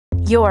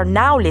You are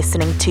now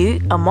listening to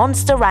A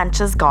Monster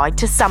Rancher's Guide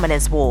to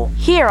Summoner's War.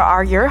 Here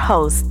are your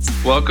hosts.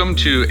 Welcome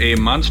to A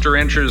Monster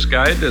Rancher's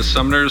Guide to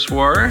Summoner's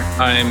War.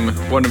 I'm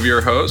one of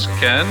your hosts,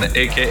 Ken,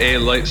 aka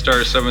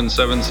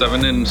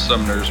Lightstar777 in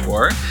Summoner's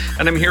War,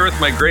 and I'm here with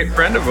my great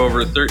friend of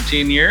over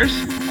 13 years.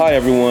 Hi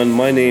everyone,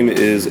 my name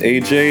is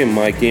AJ and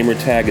my gamer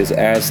tag is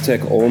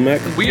Aztec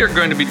Olmec. We are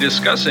going to be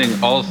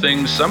discussing all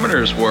things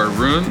Summoner's War,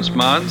 runes,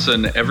 mods,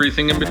 and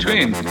everything in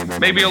between.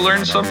 Maybe you'll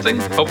learn something,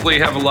 hopefully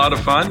have a lot of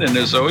fun, and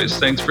as always,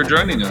 thanks for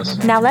joining us.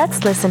 Now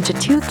let's listen to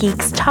two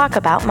geeks talk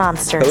about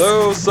monsters.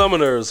 Hello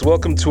summoners,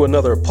 welcome to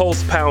another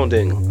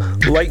pulse-pounding,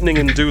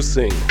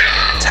 lightning-inducing,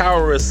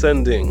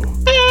 tower-ascending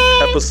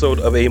episode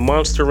of A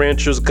Monster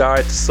Rancher's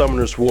Guide to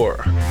Summoner's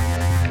War.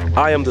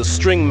 I am the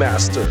String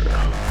Master,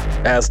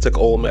 Aztec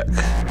Olmec,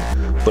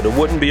 but it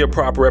wouldn't be a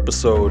proper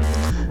episode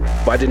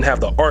if I didn't have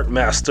the Art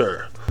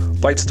Master,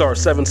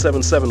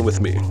 Lightstar777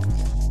 with me.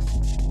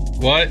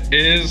 What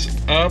is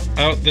up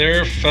out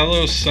there,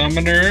 fellow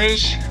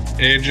summoners?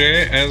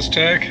 AJ,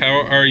 Aztec,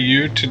 how are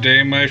you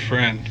today, my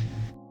friend?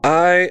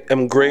 I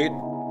am great.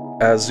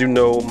 As you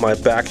know, my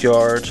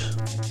backyard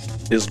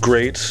is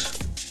great.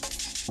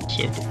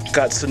 So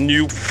Got some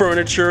new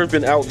furniture,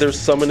 been out there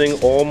summoning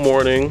all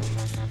morning,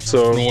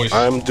 so Nice.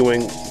 I'm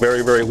doing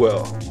very, very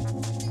well.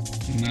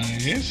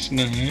 nice.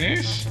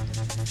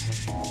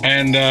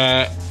 And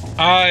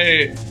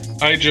I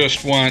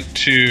just want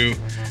to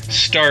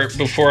start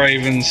before I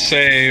even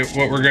say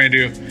what we're going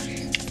to do.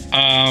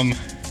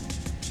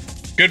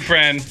 Good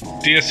friend,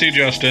 DSC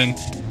Justin,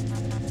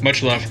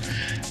 much love.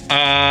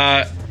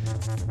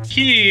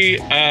 He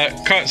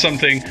caught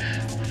something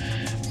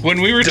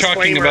when we were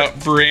talking Disclaimer. about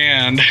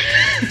brand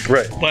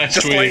Right. last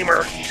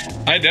Disclaimer. week.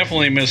 I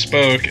definitely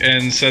misspoke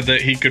and said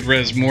that he could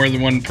res more than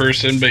one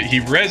person, but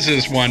he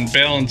reses one,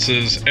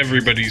 balances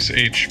everybody's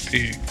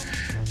HP.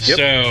 Yep.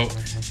 So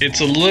it's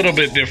a little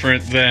bit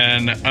different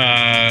than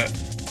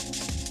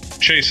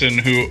Chasen,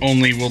 who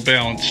only will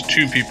balance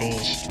two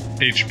people's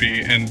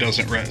HP and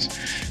doesn't res.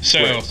 So,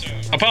 Right.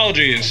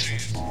 apologies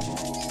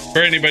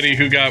for anybody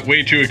who got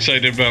way too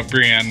excited about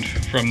Briand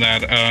from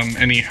that.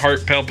 Any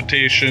heart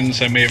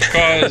palpitations I may have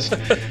caused,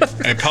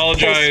 I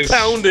apologize.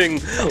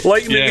 Pounding,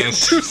 lightning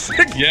Yes.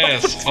 inducing.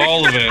 Yes,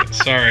 all of it.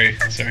 Sorry.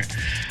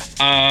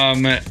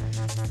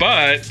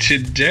 But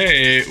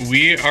today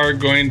we are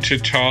going to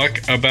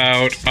talk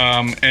about,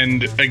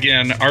 and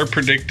again, our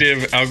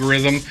predictive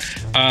algorithm.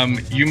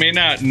 You may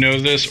not know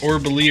this or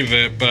believe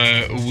it,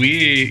 but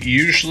we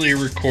usually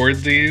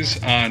record these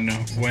on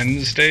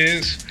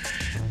Wednesdays.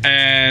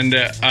 And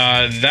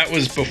that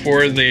was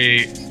before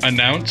they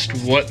announced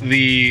what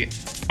the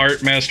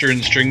Art Master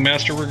and String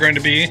Master were going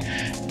to be.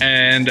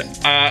 And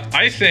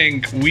I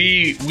think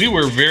we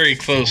were very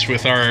close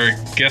with our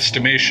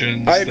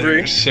guesstimations. I agree.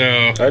 There,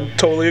 so I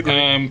totally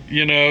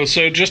agree.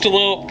 so just a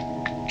little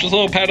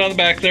pat on the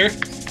back there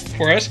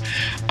for us.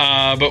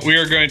 But we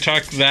are going to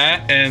talk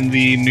that and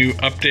the new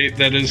update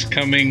that is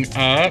coming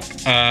up.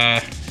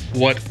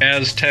 What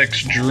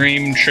Aztec's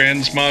dream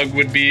transmog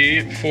would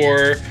be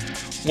for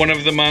one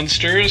of the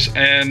monsters,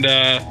 and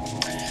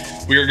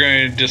we are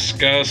going to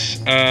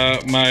discuss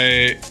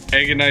my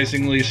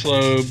agonizingly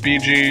slow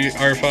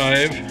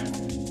BG-R5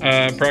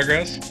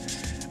 progress,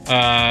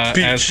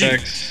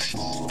 Aztec's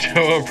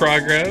Toa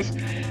progress,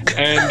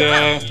 and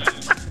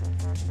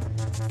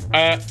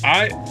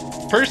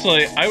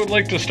I would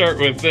like to start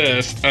with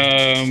this.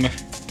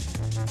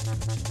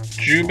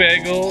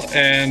 Jubagel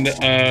and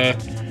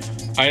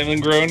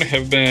Island Grown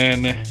have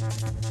been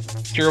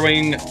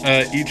throwing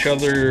each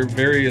other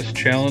various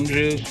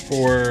challenges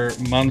for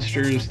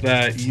monsters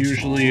that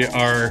usually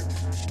are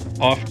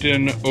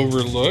often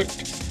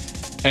overlooked.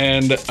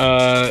 And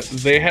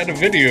they had a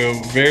video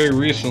very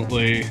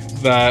recently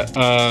that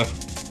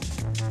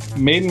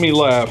made me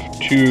laugh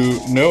to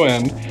no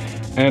end.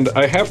 And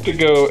I have to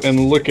go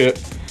and look at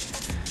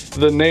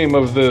the name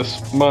of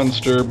this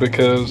monster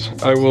because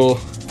I will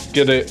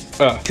get it.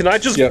 Can I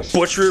just yes.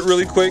 butcher it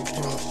really quick?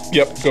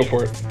 Yep, go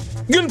for it.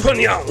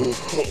 Gunpanyang!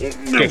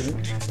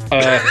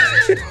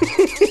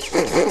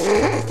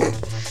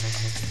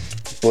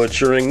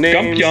 Butchering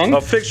names Gumpyong.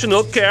 of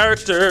fictional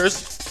characters.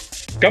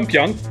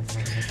 Gumpyong.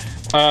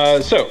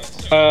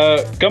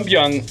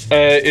 Gumpyong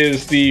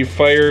is the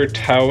fire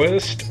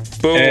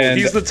Taoist. Boom. and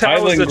He's the Taoist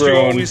Island that you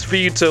Grown- always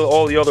feed to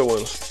all the other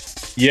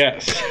ones.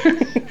 Yes.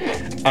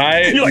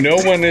 You're like- No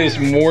one is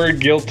more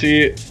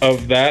guilty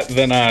of that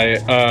than I.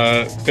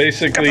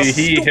 Basically, Got the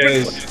he stupid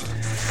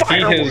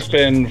has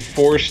been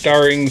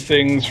 4-starring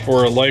things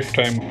for a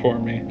lifetime for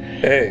me.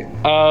 Hey,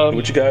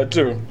 what you gotta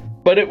do?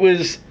 But it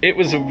was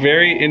a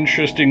very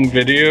interesting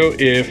video.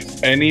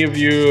 If any of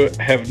you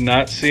have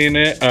not seen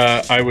it,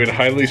 I would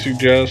highly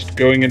suggest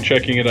going and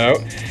checking it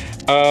out.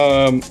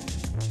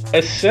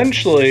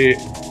 Essentially,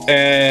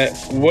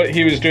 what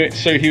he was doing,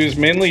 so he was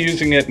mainly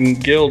using it in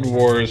Guild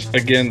Wars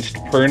against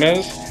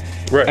Pernas.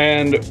 Right.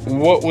 And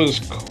what was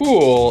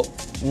cool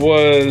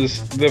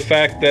was the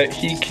fact that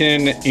he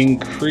can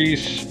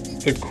increase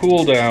the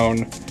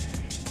cooldown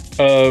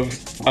of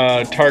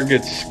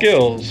target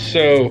skills.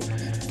 So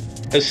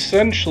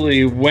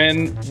essentially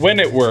when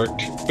it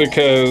worked,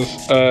 because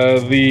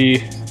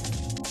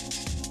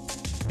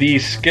the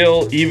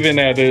skill, even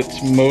at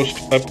its most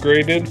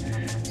upgraded,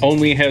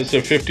 only has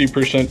a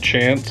 50%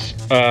 chance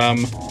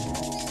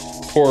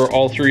for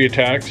all 3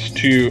 attacks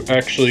to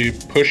actually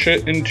push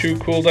it into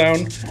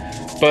cooldown.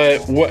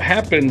 But what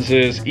happens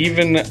is,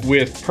 even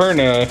with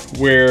Perna,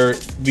 where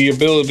the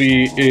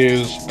ability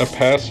is a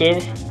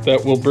passive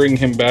that will bring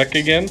him back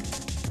again,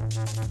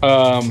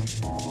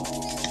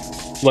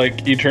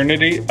 like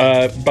Eternity,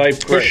 by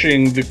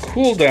pushing the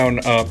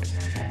cooldown up,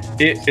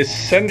 it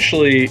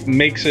essentially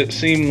makes it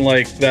seem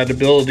like that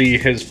ability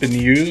has been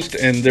used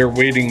and they're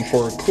waiting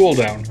for a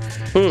cooldown.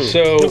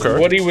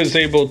 What he was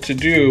able to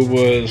do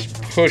was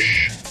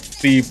push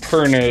the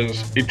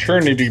Perna's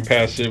Eternity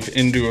passive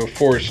into a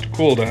forced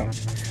cooldown.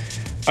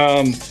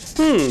 And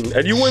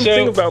you wouldn't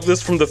think about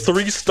this from the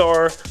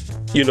 3-star,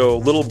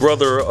 little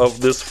brother of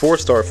this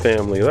 4-star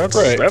family. That's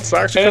right. That's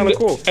actually kind of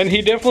cool. And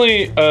he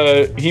definitely,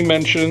 he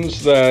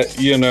mentions that,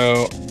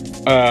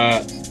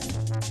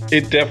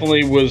 it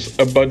definitely was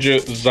a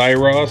budget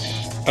Zyros,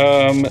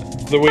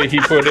 the way he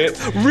put it.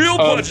 Real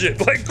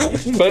budget,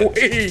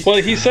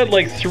 Well, he said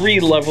 3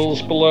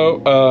 levels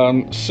below.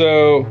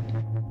 So,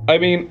 I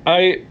mean,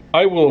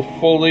 I will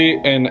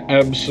fully and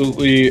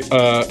absolutely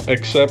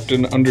accept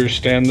and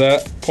understand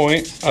that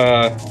point.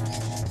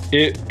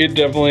 It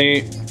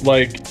definitely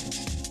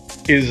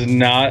is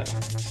not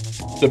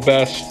the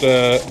best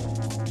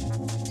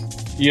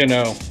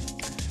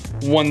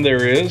one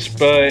there is,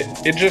 but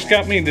it just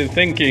got me to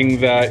thinking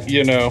that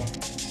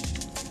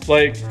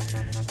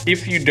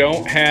if you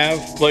don't have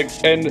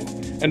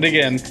and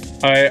again,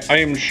 I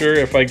am sure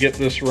if I get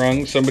this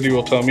wrong somebody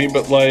will tell me,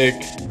 but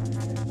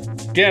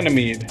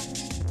Ganymede,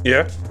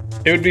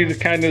 it would be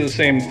kind of the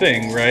same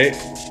thing, right?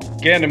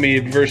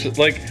 Ganymede versus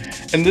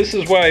and this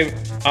is why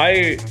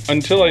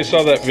until I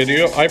saw that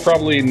video, I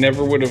probably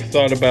never would have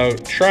thought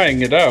about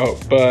trying it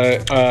out,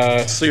 but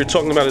so you're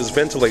talking about his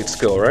ventilate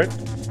skill, right?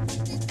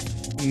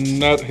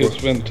 Not his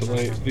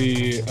ventilate,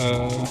 the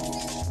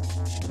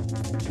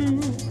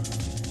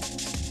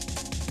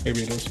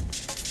maybe it is.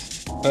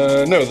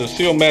 No, the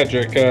seal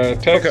magic.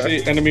 Attacks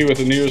the enemy with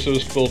an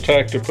irresistible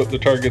attack to put the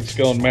target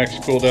skill on max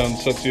cooldown,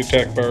 sets the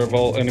attack bar of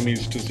all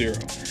enemies to 0.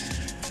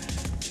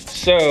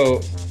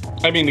 So,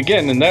 I mean,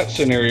 again, in that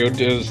scenario,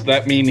 does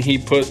that mean he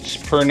puts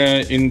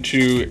Perna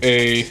into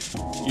a,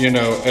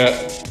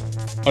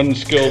 at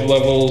unskilled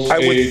levels, I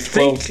would a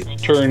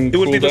 12-turn it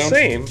would cooldown? be the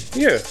same.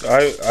 Yeah,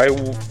 I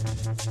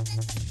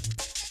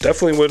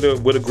definitely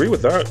would agree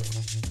with that.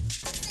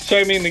 So,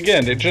 I mean,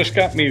 again, it just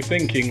got me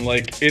thinking,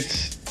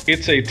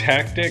 it's a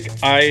tactic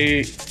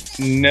I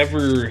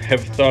never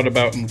have thought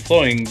about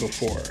employing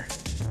before.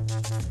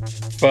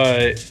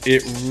 But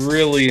it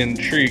really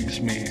intrigues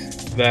me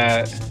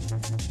that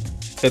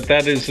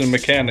is a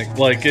mechanic.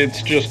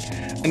 It's just,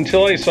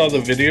 until I saw the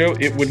video,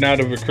 it would not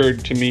have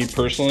occurred to me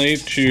personally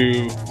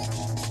to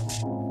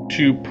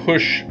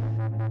push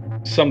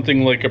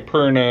something like a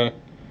Perna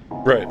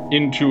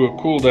into a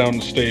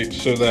cooldown state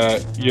so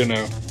that,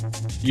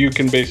 you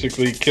can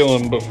basically kill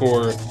him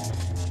before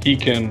he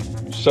can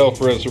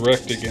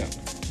self-resurrect again.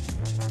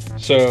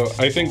 So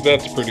I think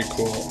that's pretty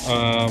cool.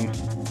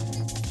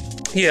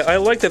 Yeah, I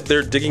like that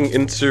they're digging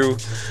into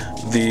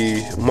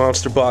the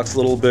monster box a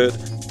little bit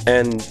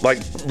and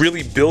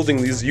really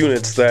building these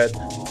units that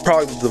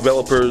probably the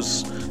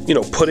developers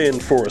put in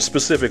for a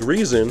specific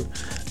reason,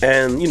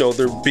 and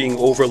they're being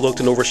overlooked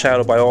and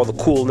overshadowed by all the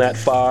cool Nat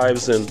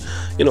 5s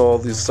and all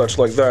these such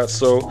like that.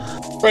 So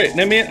right,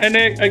 and I mean, and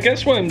I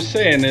guess what I'm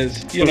saying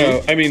is,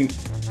 I mean,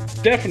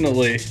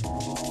 definitely,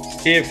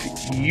 if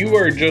you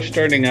are just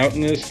starting out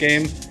in this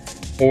game,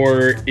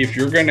 or if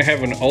you're going to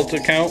have an alt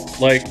account,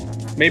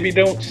 maybe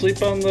don't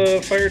sleep on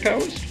the Fire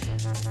Taoist.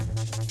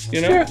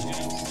 Yeah.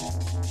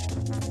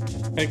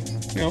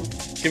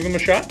 Give them a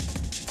shot,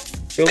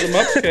 build them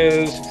up,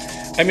 because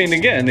I mean,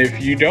 again,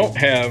 if you don't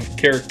have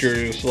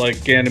characters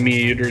like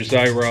Ganymede or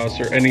Zyros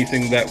or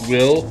anything that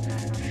will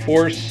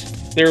force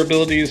their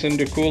abilities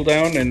into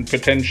cooldown and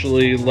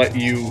potentially let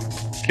you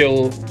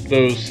kill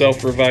those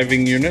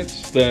self-reviving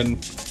units, then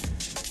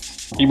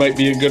he might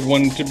be a good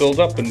one to build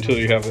up until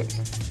you have it.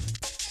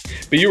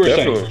 But you were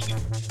saying.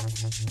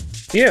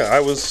 Yeah, I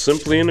was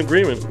simply in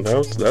agreement.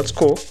 No, that's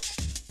cool.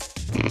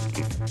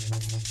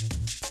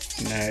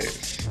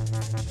 Nice.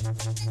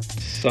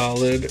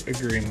 Solid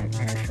agreement,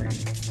 my friend.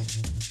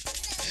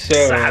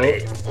 So,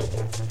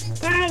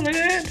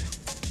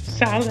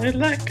 solid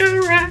like a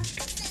rock.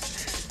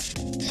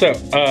 So,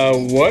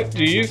 what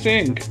do you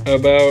think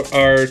about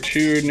our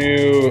 2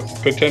 new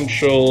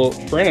potential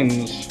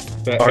friends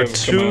that our have come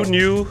 2 out?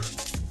 new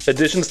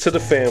additions to the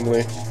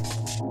family?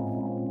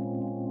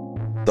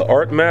 The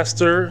Art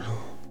Master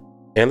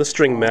and the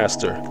String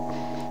Master.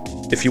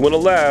 If you want to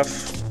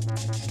laugh,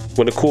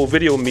 when a cool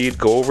video meet,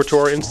 go over to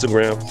our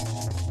Instagram.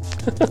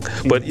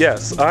 But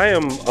yes, I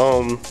am,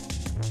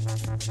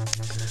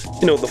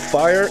 the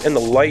Fire and the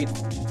Light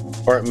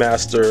Art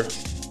Master,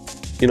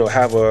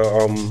 have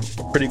a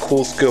pretty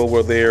cool skill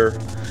where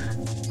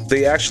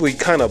they actually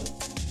kind of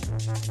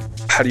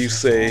how do you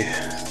say,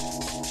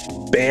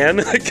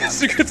 ban? I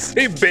guess you could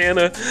say ban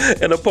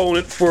an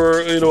opponent for,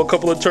 a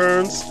couple of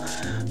turns.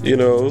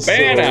 Banner.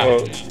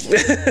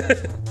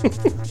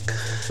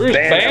 Where's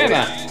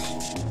Banner?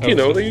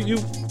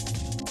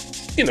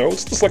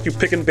 It's just like you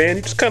pick and ban.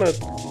 You just kind of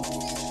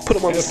put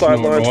them on the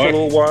sidelines for a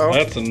little while.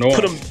 That's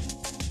annoying.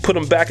 Put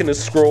them back in the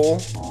scroll.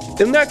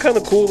 Isn't that kind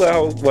of cool?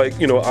 How,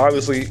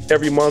 obviously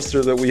every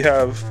monster that we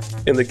have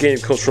in the game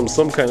comes from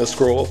some kind of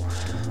scroll,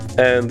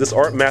 and this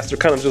art master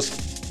kind of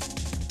just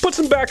puts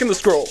him back in the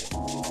scroll.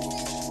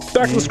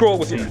 Back in the scroll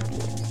with you,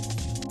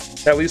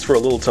 at least for a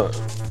little time.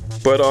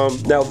 But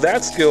now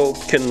that skill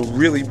can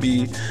really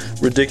be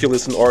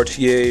ridiculous in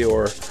RTA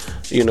or,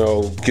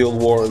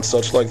 Guild War and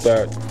such like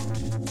that.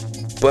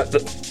 But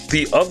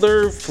the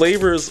other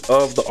flavors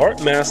of the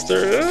Art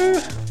Master,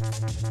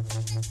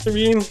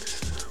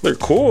 they're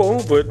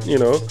cool, but,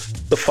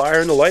 the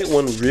Fire and the Light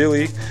one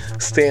really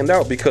stand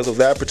out because of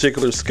that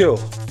particular skill.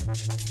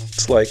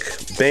 It's like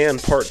Ban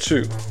Part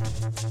 2.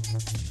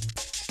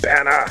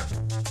 Ban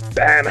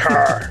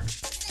her!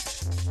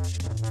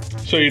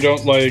 So you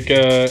don't like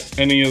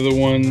any of the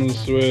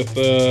ones with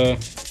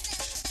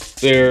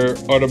their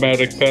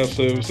automatic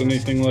passives,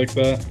 anything like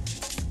that?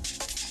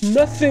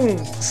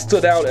 Nothing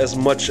stood out as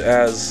much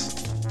as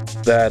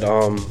that,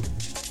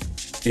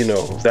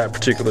 that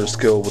particular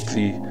skill with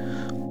the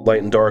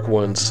light and dark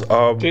ones.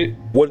 The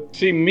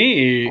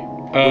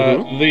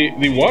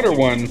water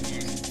one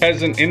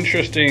has an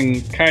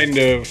interesting kind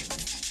of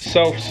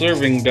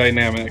self-serving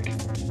dynamic.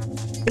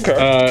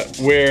 Okay.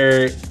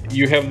 Where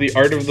you have the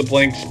Art of the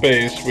Blank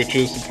Space, which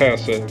is the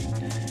passive.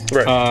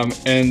 Right.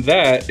 And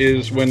that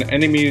is when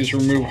enemies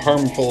remove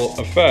harmful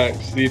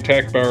effects, the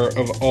attack bar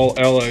of all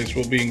allies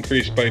will be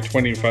increased by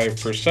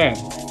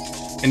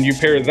 25%. And you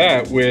pair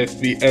that with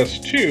the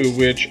S2,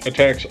 which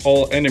attacks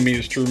all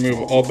enemies to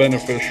remove all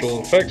beneficial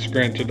effects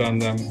granted on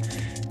them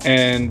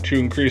and to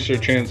increase their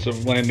chance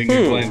of landing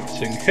a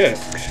glancing hit.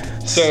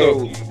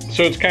 So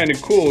it's kind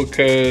of cool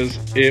because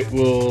it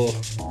will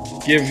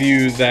give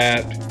you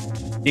that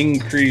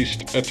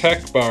increased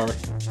attack bar.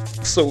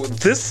 So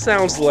this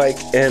sounds like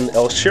an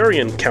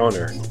Elsharian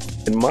counter,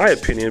 in my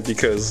opinion,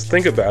 because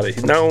think about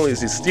it. Not only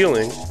is he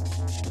stealing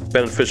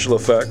beneficial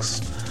effects,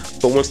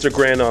 but once they're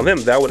granted on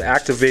him, that would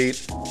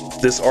activate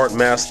this Art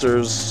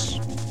Master's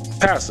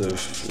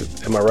passive.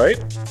 Am I right?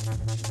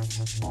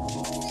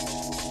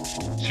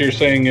 So you're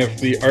saying if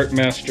the Art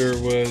Master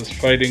was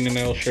fighting an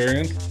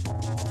Elsharian?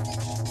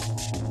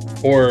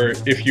 Or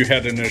if you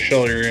had an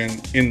Elsharian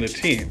in the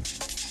team?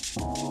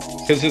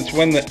 Because it's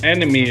when the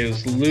enemy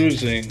is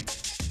losing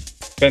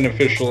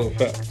beneficial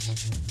effects.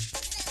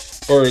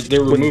 Or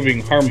they're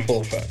removing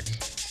harmful effects.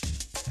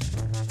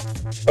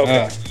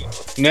 Okay.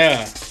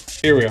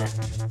 Here we are.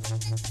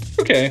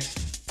 Okay.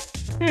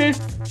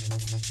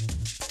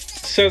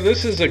 So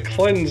this is a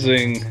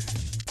cleansing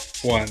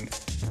one.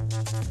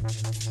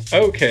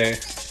 Okay.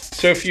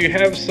 So if you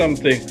have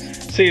something...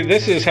 See,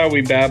 this is how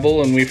we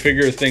babble and we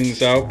figure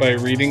things out by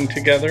reading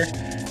together.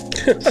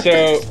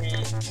 So...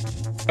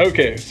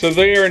 Okay, so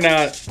they are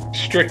not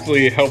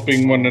strictly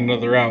helping one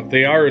another out.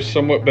 They are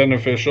somewhat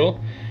beneficial,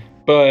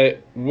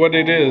 but what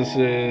it is...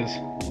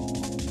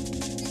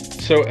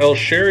 So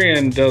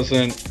Elsharian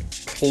doesn't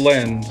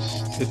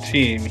cleanse the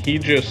team. He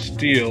just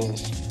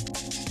steals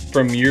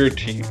from your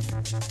team.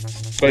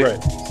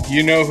 But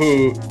you know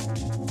who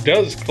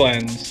does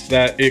cleanse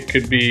that it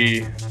could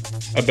be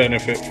a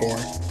benefit for?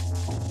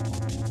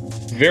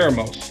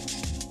 Veramos.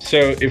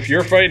 So if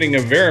you're fighting a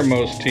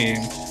Veramos team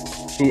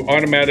who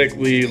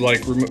automatically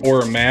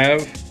or a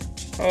Mav,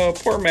 oh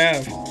poor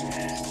Mav,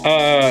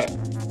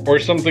 or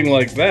something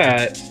like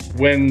that,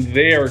 when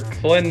they are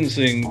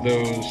cleansing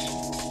those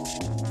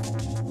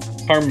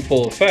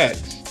harmful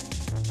effects,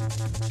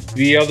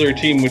 the other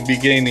team would be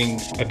gaining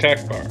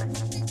attack bar.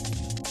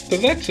 So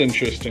that's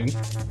interesting.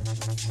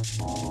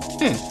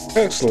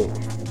 Excellent.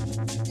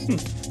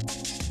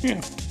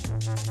 Yeah.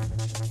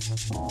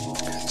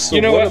 So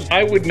you know what?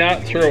 I would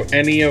not throw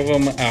any of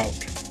them out.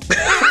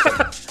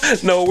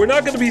 No, we're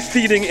not going to be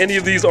feeding any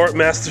of these Art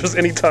Masters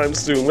anytime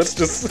soon. Let's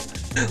just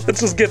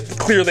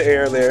clear the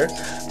air there.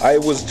 I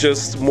was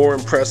just more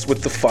impressed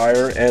with the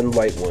fire and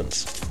light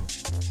ones.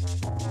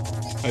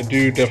 I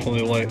do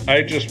definitely like.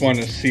 I just want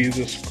to see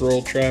the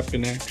scroll trap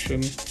in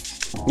action.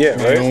 Yeah,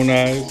 with my own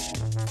eyes.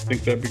 I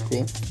think that'd be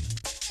cool.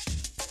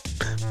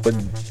 But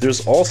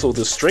there's also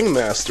the String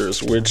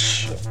Masters,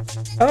 which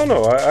I don't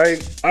know.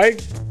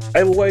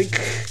 I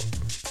like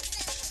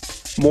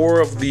more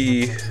of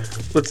the.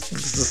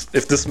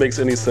 If this makes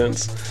any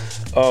sense,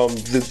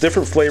 the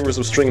different flavors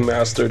of String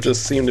Master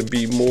just seem to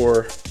be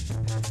more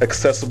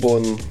accessible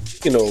and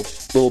a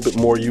little bit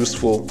more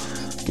useful,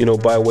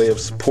 by way of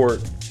support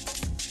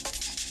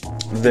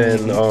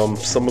than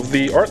some of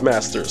the Art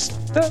Masters.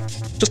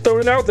 Just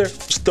throwing it out there.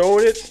 Just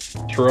throwing it.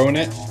 Throwing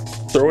it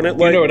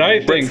like. You know what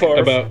I think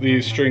about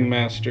these String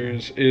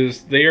Masters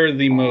is they are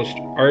the most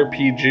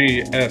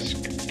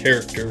RPG-esque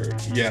character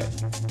yet.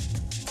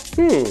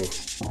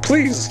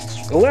 Please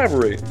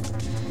elaborate.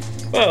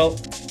 Well,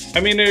 I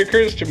mean, it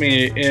occurs to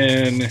me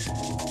in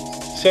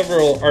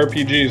several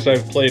RPGs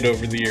I've played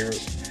over the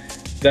years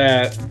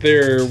that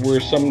there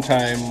were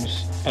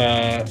sometimes,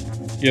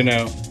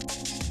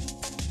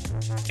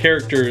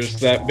 characters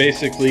that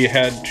basically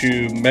had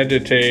to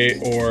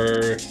meditate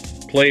or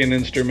play an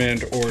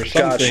instrument or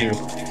something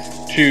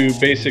to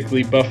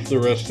basically buff the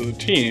rest of the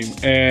team.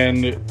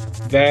 And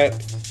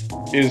that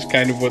is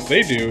kind of what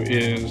they do,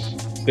 is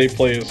they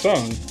play a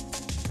song.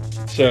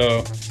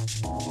 So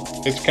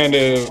it's kind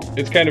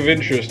of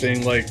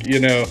interesting, like,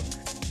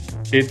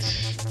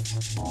 it's,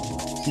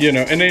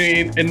 and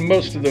in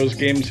most of those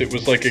games it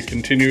was like a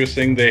continuous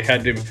thing. They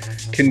had to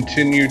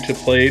continue to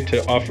play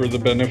to offer the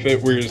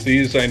benefit, whereas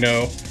these, I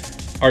know,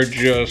 are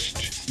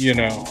just,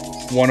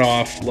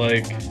 one-off,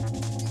 like,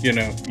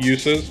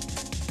 uses.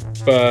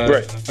 But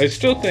right. I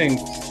still think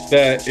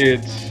that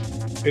it's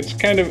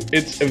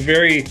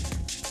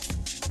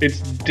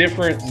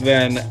different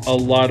than a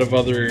lot of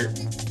other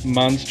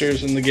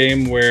monsters in the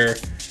game, where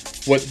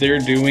what they're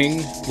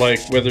doing, like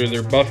whether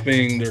they're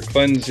buffing, they're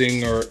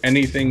cleansing, or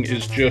anything,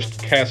 is just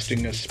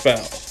casting a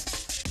spell.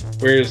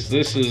 Whereas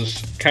this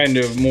is kind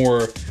of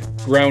more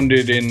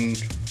grounded in,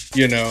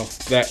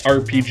 that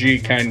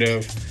RPG kind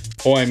of,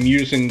 I'm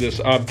using this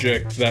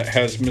object that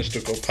has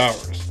mystical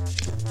powers.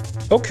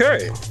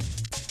 Okay.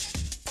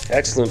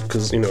 Excellent,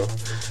 because, I'm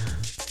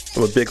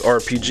a big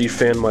RPG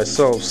fan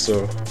myself,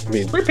 so,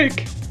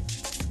 Ripik.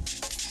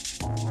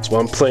 That's why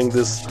I'm playing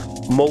this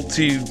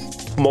multiplayer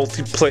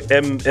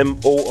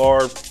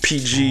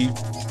MMORPG.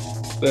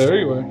 There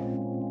you are.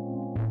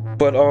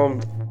 But,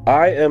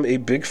 I am a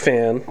big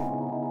fan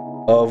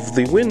of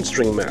the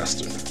Windstring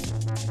Master.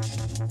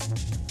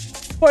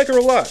 I like her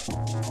a lot.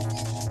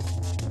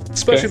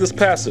 Especially this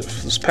passive.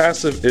 This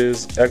passive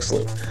is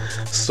excellent.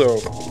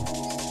 So,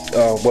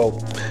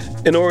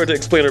 in order to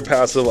explain her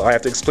passive, I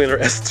have to explain her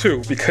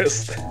S2,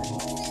 because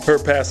her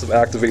passive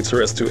activates her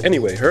S2.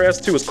 Anyway, her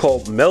S2 is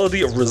called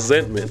Melody of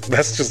Resentment.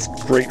 That's just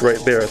great right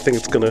there. I think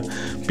it's gonna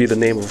be the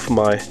name of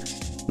my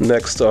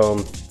next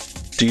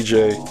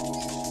DJ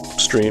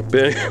stream.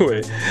 But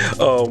anyway,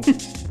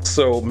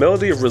 so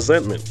Melody of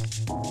Resentment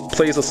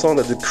plays a song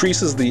that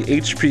decreases the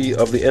HP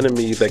of the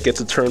enemy that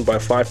gets a turn by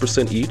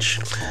 5% each,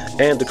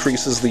 and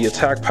decreases the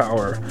attack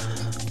power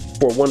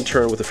for one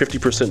turn with a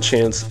 50%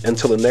 chance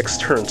until the next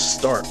turn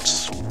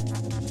starts.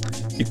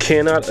 You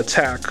cannot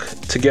attack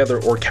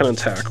together or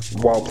counterattack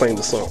while playing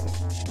the song.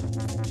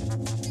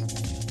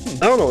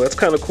 I don't know, that's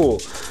kind of cool.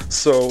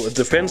 So it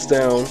defends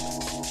down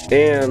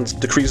and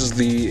decreases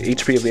the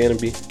HP of the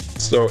enemy.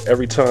 So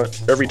every turn.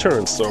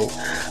 So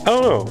I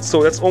don't know.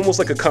 So that's almost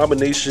like a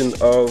combination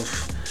of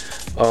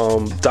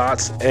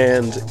dots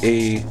and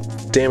a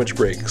damage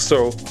break.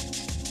 So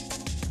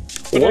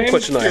one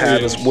question I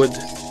have is, would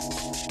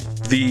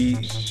the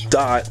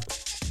dot,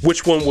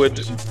 which one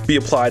would be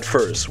applied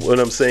first? What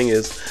I'm saying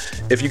is,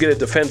 if you get a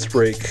defense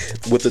break,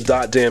 would the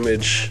dot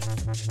damage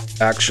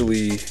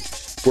actually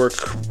work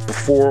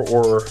before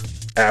or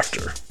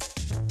after?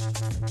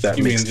 That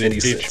You makes mean the any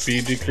sense.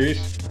 HP decrease?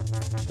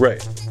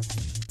 Right.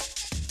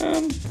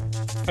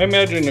 I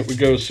imagine it would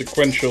go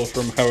sequential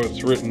from how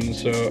it's written,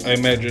 so I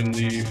imagine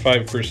the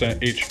 5%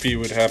 HP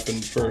would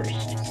happen first,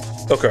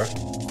 Okay.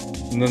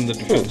 and then the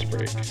defense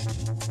break.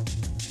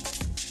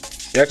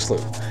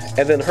 Excellent.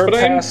 And then her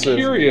But passive. I'm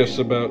curious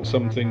about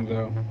something,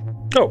 though.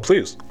 Oh,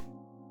 please.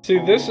 See,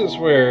 this is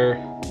where,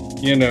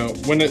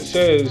 when it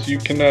says you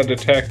cannot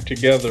attack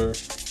together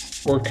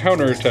or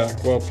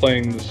counterattack while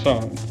playing the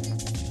song,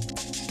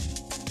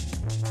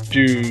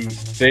 do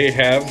they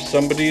have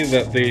somebody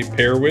that they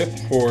pair with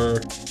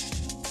for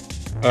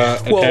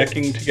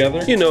attacking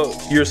together?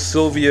 Your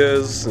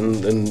Sylvias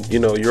and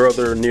your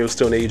other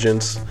Neostone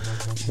agents,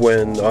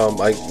 when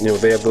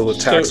they have those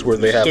attacks where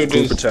they have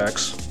group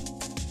attacks.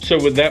 So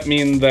would that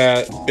mean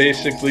that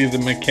basically the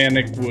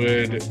mechanic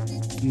would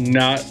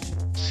not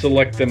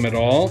select them at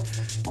all?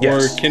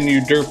 Yes. Or can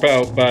you derp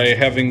out by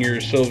having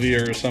your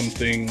Sylvia or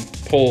something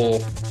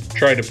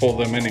try to pull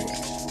them anyway?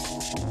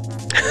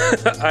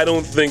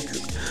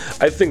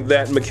 I think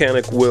that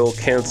mechanic will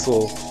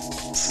cancel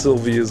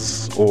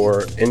Sylvia's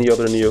or any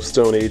other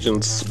Neostone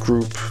agent's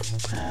group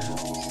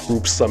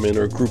summon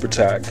or group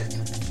attack.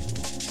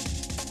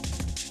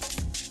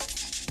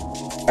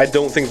 I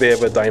don't think they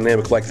have a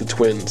dynamic like the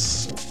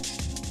twins.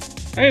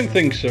 I didn't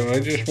think so. I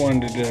just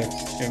wanted to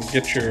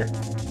get your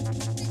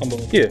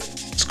humble. Yeah,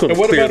 it's going to And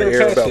what clear about the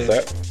her air about passive?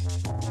 that.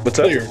 What's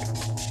that? Cleared.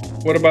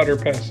 What about her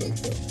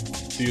passive, though?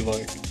 Do you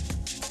like?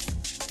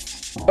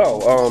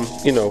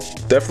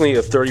 Definitely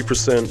a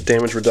 30%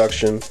 damage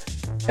reduction.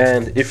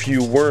 And if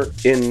you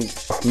weren't in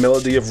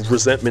Melody of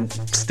Resentment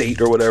state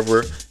or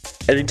whatever,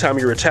 anytime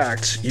you're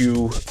attacked,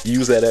 you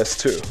use that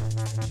S2.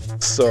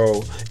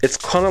 So it's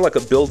kind of like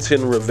a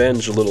built-in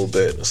revenge a little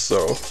bit.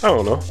 So I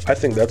don't know. I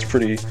think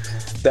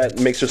that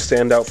makes her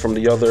stand out from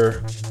the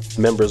other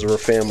members of her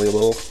family a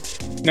little.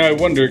 Now I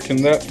wonder,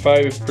 can that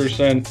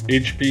 5%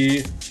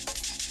 HP,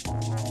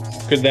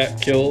 could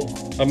that kill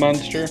a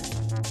monster?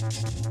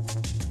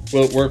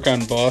 Will it work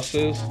on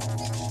bosses?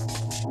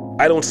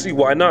 I don't see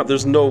why not.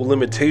 There's no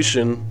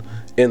limitation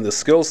in the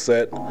skill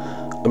set.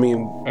 I mean,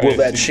 will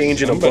that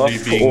change in a buff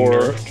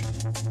or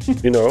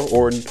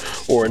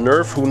or a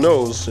nerf? Who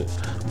knows?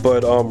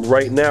 But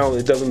right now,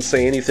 it doesn't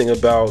say anything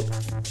about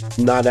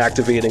not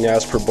activating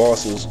as per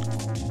bosses.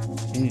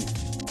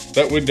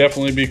 That would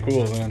definitely be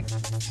cool then.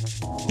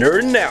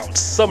 Nerding out,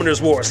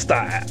 Summoner's War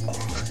style.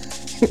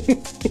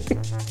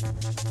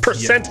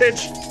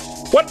 Percentage?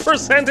 What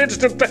percentage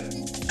did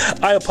that?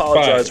 I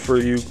apologize for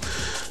you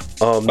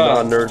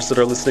non-nerds that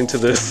are listening to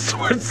this.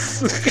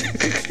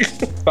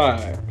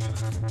 5.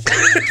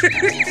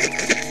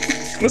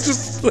 Let's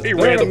just say There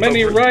are random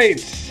many number.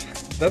 rights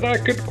that I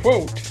could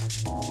quote,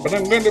 but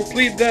I'm going to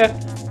plead the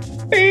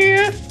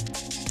 5th.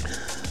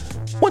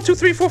 1, 2,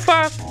 3, 4,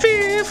 5,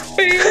 5.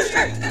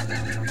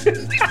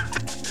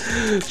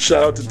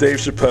 Shout out to Dave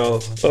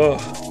Chappelle. Oh,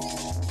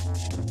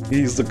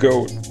 he's the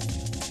GOAT.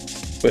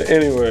 But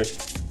anyway,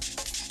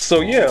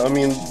 so yeah, I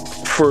mean,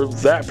 for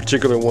that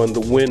particular one,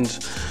 the Wind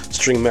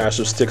String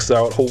Master sticks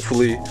out.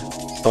 Hopefully,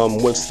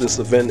 once this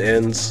event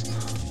ends,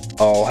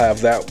 I'll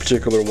have that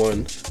particular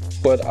one.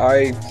 But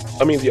I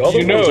mean, the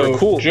other ones are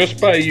cool. Just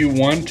by you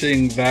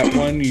wanting that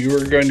one, you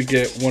are going to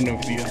get one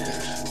of the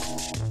others.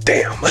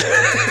 Damn.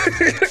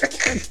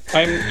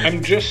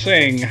 I'm just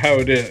saying how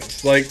it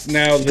is. Like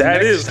now, the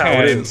That next is how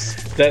time it is.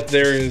 that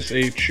there is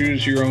a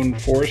choose your own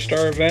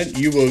 4-star event,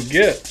 you will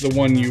get the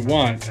one you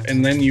want,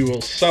 and then you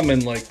will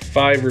summon like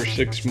 5 or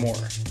 6 more.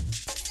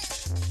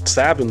 This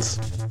happens.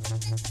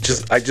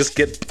 I just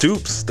get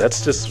dupes.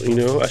 That's just,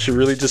 I should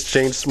really just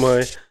change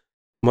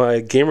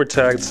my gamer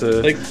tag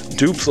to Like,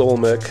 dupes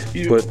Olmec.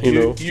 But maybe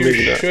not.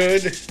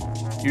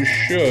 You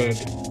should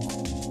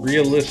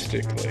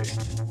realistically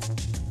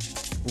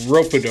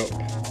rope-a-dope.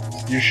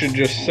 You should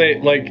just say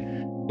like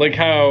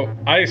how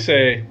I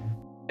say,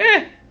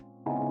 I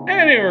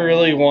didn't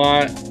really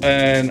want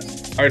an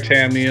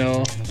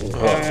Artamiel.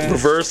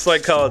 Reverse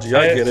psychology.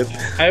 I get it.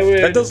 I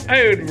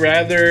would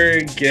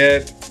rather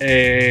get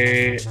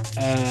a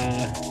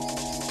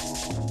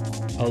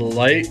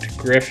light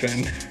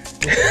griffin.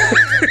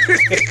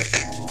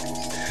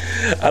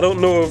 I don't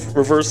know if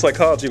reverse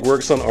psychology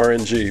works on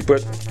RNG,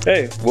 but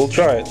hey, we'll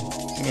try it.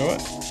 You know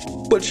what?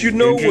 But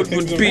what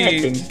would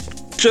be,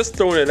 just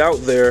throwing it out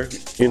there, a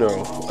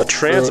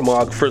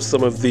transmog for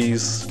some of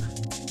these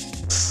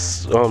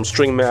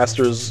string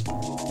masters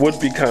would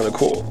be kind of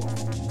cool.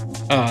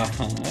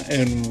 Uh-huh.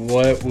 And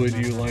what would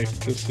you like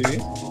to see?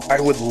 I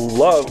would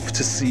love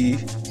to see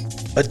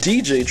a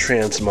DJ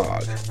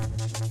transmog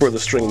for the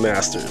string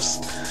masters.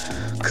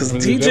 Because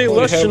DJ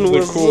Lushen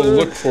was cool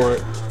look for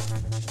it.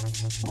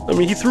 I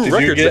mean, he threw Did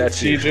records you get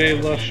at you. DJ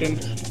Lushen?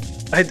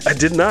 I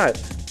did not.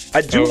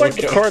 I do like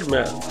the card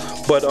map,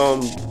 but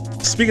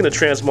speaking of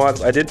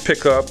transmogs, I did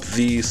pick up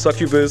the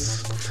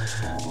Succubus,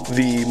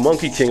 the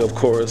Monkey King, of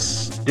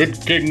course. Good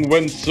King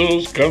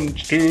Wenzel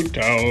comes to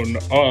town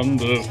on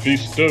the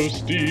feast of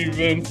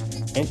Stephen.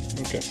 Oh,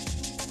 okay.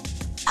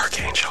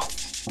 Archangel.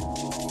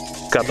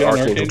 Got the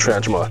Archangel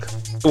transmog.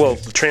 Well,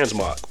 the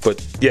transmog, but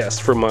yes,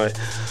 for my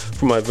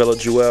Vela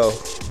Jewel.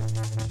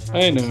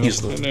 I know.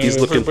 He's looking.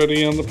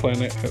 Everybody on the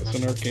planet has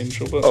an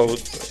Archangel. But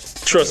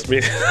trust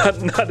me,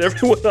 not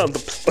everyone on the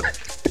planet.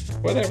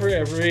 Whatever,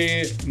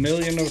 every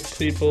million of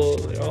people,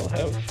 they all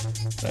have.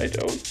 I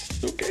don't.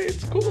 Okay,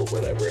 it's cool.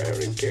 Whatever, I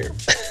don't care.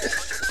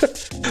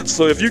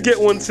 So if you get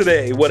one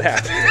today, what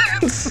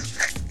happens?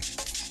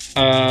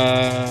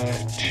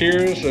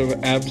 Tears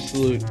of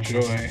absolute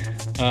joy.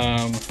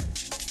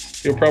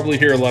 You'll probably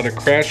hear a lot of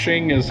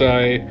crashing as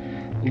I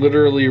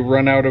literally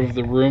run out of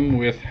the room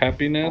with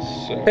happiness.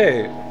 So.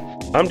 Hey,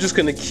 I'm just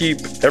gonna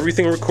keep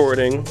everything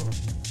recording.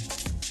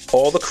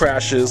 All the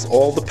crashes,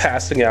 all the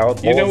passing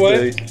out, you know all what?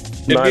 the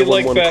It'd be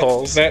 911 like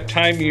calls. that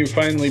time you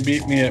finally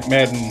beat me at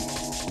Madden.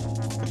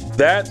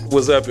 That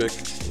was epic.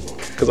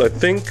 Because I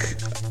think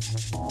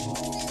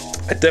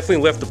I definitely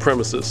left the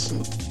premises.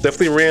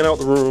 Definitely ran out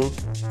the room.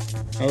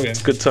 Oh yeah.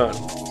 Good time.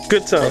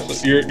 Good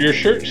times. Your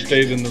shirt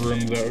stayed in the room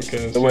though,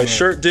 because My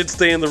shirt did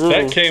stay in the room.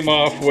 that came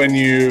off when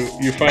you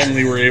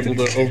finally were able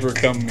to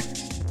overcome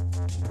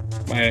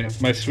my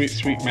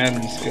sweet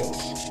Madden skills.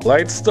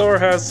 Lightstar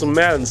has some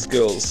Madden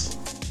skills.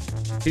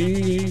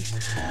 He's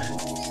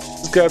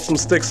got some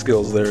stick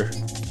skills there.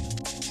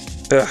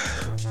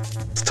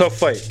 It's a tough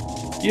fight.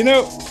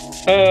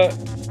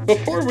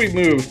 Before we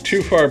move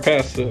too far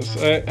past this,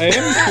 I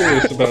am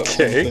curious about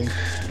something.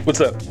 What's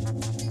up?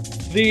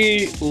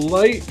 The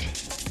light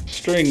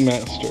string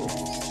master.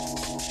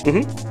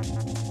 Mm-hmm.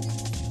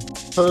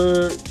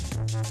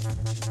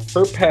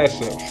 Her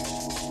passive.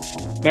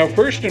 Now,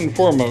 first and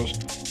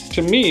foremost,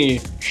 to me,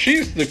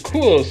 she's the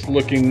coolest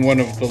looking one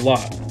of the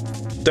lot.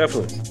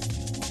 Definitely.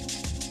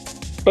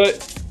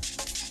 But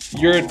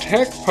your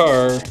attack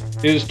power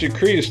is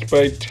decreased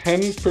by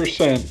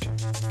 10%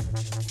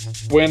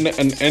 when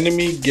an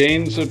enemy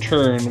gains a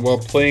turn while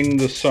playing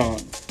the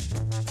song.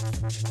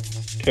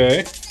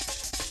 Okay?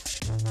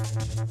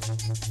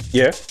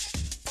 Yeah.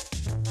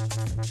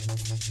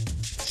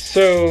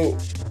 So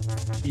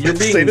you're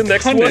being Say the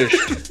next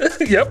punished. one.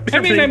 Yep.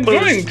 I'm going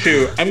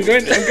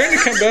to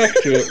come back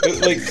to it. But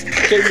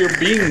so you're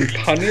being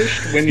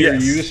punished when you're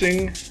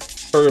using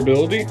per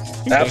ability?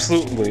 Okay.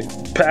 Absolutely.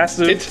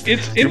 Passive. It's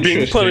you're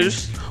being interesting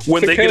punished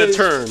when they get a because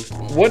turn.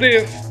 What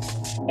if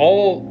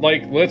all,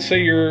 like, let's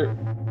say you're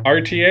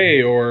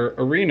RTA or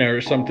Arena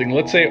or something,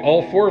 let's say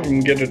all 4 of them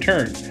get a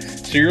turn.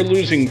 So you're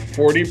losing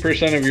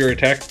 40% of your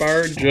attack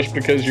bar just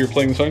because you're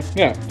playing the song?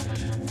 Yeah.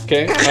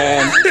 Okay.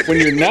 When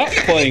you're not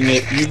playing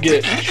it, you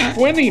get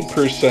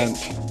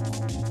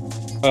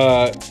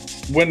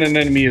 20% when an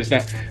enemy is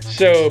not.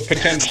 So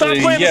potentially, Stop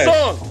playing yes. the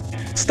song!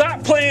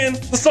 Stop playing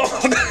the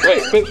song!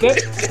 Right, but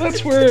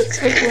that's where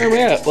I'm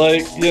at.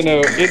 Like, you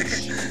know,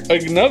 it's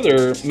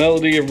another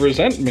melody of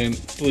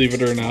resentment, believe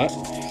it or not.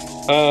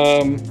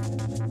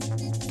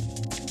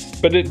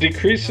 But it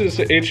decreases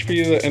the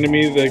HP of the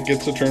enemy that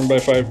gets a turn by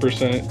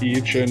 5%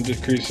 each and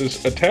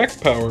decreases attack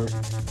power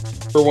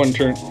for 1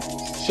 turn.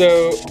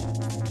 So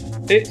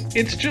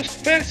it's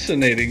just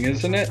fascinating,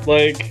 isn't it?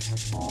 Like,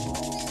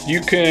 you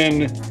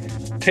can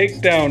take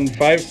down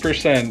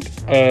 5%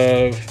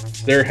 of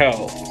their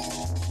health,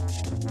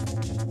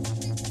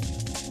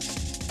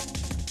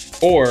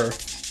 or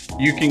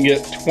you can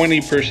get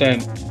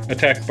 20%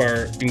 attack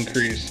bar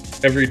increase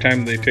every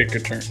time they take a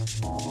turn.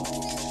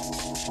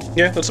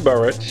 Yeah, that's about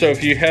right. So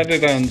if you had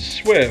it on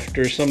Swift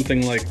or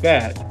something like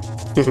that,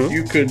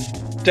 you could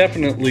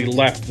definitely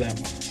lap them.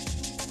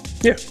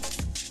 Yeah.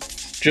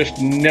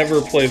 Just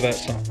never play that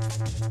song.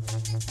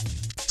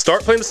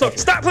 Start playing the song.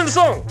 Stop playing the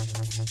song!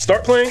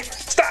 Start playing.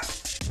 Stop!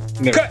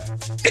 No. Cut!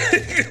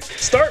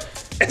 Start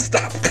and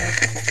stop.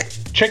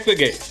 Check the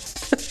gate.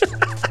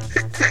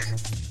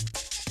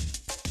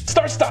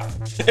 Stop.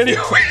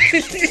 Anyway.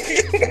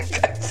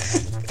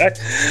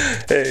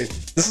 Hey,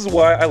 this is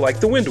why I like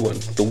the wind one.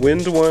 The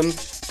wind one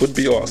would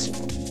be awesome.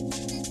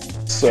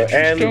 So,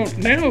 I don't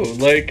know.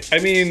 Like, I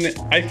mean,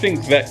 I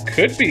think that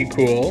could be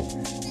cool,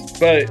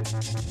 but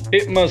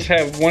it must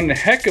have one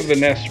heck of an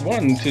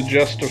S1 to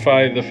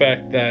justify the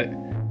fact that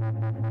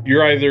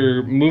you're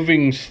either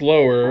moving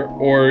slower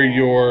or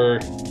you're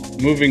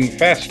moving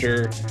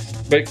faster,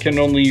 but can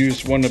only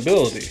use one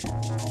ability.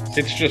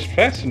 It's just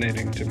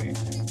fascinating to me.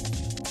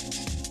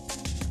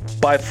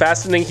 By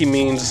fascinating, he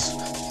means,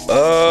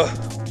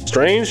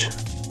 strange? A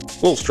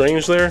little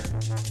strange there.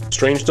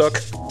 Strange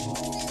duck.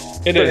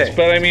 It is,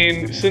 but I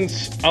mean,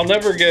 since I'll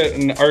never get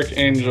an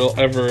Archangel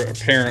ever,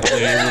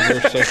 apparently,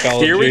 reverse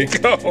psychology. Here we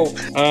go.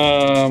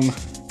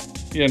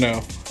 You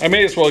know, I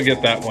may as well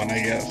get that one,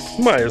 I guess.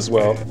 Might as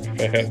well. If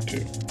I had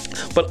to.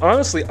 But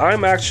honestly,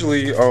 I'm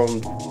actually,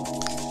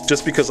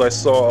 just because I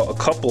saw a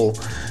couple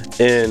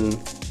in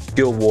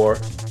Guild War,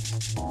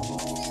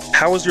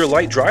 how is your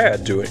Light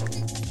Dryad doing?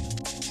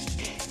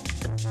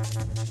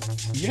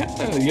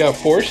 Yeah,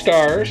 4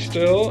 stars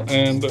still,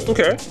 and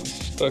Okay.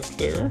 stuck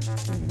there.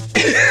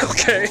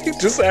 Okay,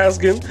 just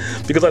asking,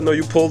 because I know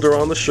you pulled her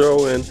on the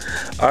show, and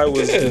I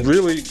was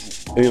really,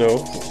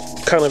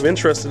 kind of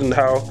interested in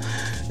how,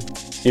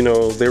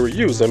 they were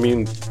used. I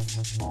mean,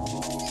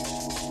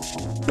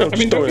 don't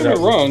get me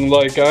wrong.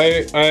 Like,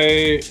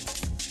 I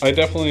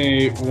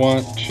definitely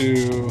want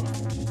to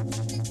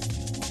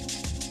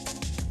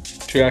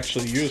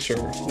actually use her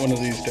one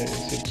of these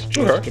days. It's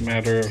just a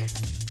matter of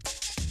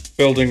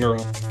building her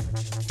up,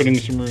 putting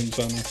some runes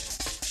on her.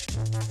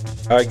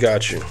 I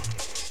got you.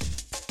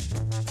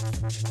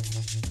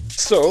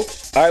 So,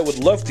 I would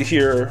love to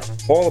hear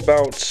all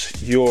about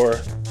your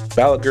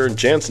Balagur and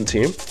Jansen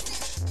team.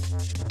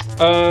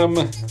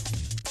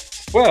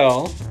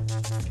 Well,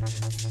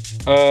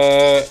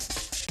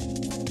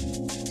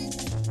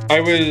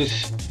 I was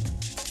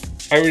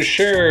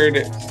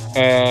shared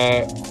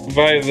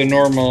via the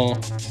normal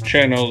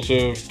channels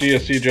of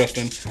DSC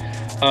Justin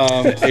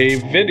a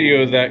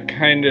video that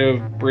kind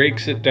of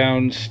breaks it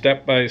down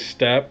step by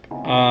step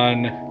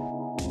on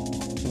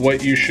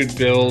what you should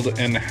build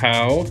and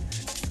how.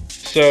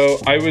 So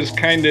I was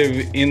kind of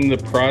in the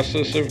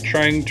process of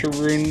trying to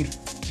rune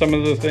some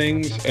of the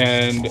things,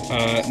 and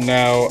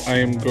now I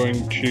am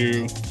going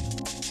to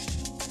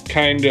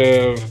kind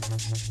of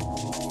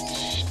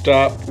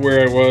stop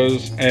where I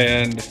was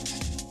and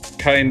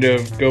kind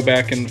of go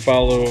back and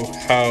follow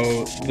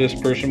how this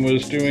person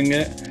was doing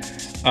it.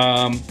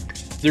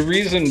 The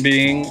reason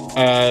being,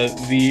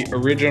 the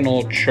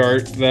original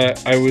chart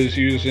that I was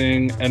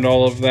using and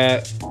all of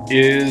that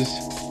is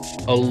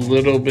a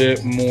little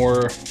bit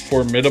more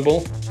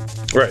formidable.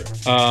 Right.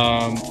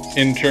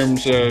 In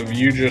terms of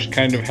you just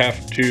kind of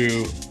have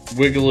to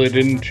wiggle it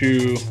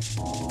into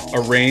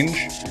a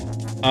range.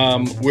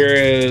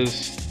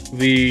 Whereas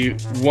the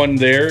one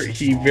there,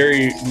 he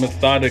very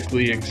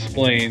methodically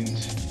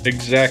explains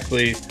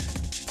exactly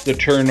the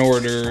turn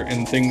order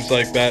and things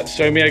like that.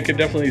 So, I mean, I could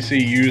definitely see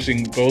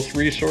using both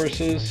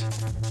resources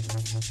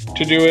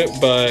to do it,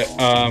 but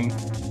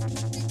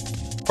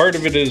part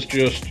of it is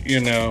just,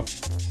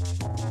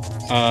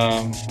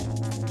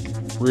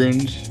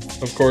 runes,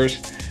 of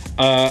course.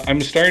 I'm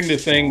starting to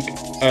think,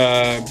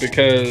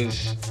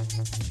 because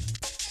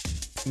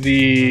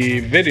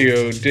the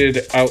video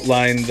did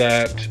outline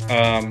that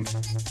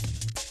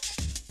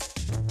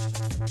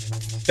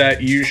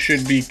that you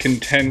should be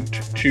content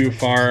to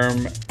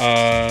farm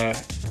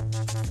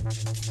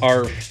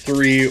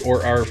R3 or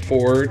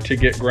R4 to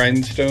get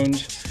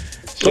grindstones,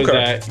 so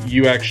that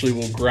you actually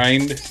will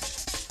grind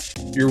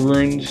your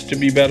runes to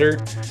be better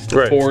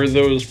for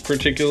those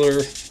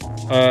particular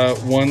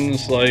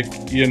ones,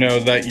 like, you know,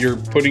 that you're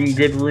putting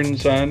good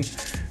runes on,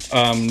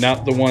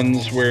 not the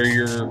ones where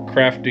you're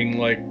crafting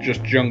like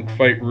just junk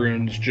fight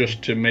runes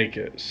just to make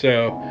it.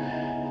 So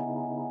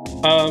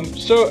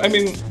I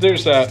mean,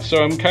 there's that.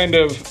 So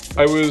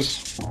I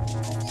was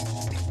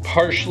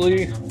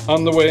partially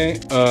on the way.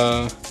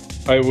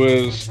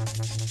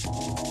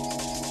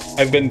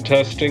 I've been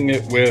testing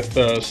it with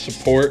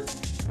support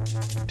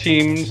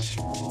teams,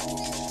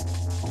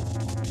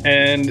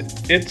 and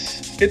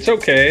it's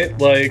okay.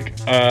 Like,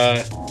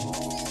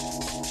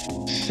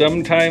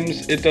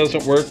 sometimes it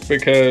doesn't work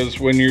because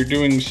when you're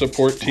doing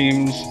support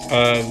teams,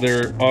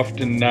 they're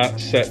often not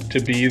set to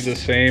be the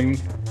same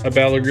a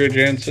Balagr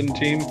Jansen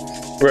team.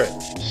 Right.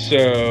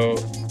 So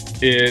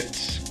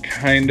it's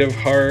kind of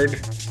hard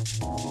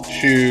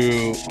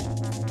to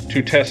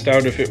test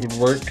out if it would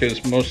work,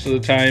 because most of the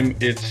time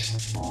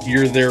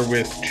you're there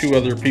with two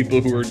other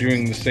people who are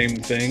doing the same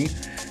thing,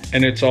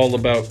 and it's all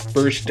about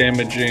burst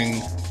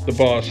damaging the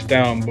boss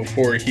down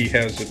before he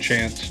has a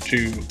chance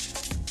to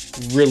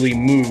really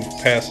move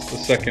past the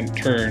second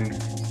turn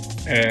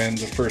and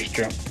the first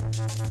jump.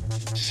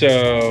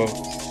 So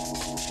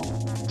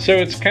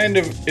it's kind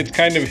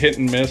of hit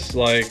and miss,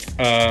 like,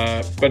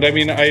 but I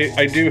mean,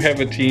 I do have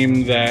a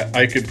team that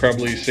I could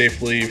probably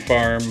safely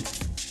farm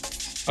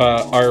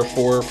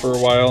R4 for a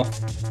while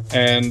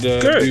and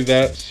do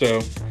that.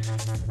 So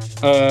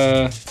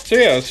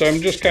yeah, so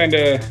I'm kind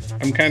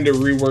of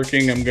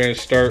reworking. I'm going to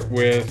start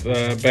with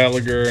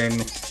Balagr and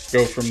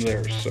go from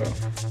there. So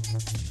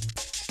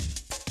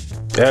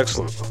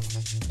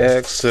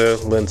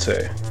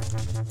Excelente.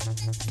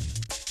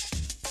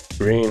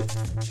 Green.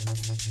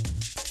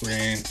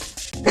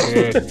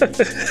 Good.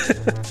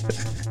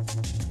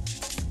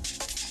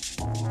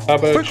 How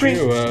about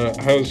you?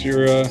 How's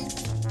your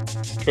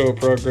total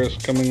progress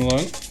coming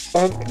along?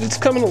 It's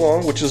coming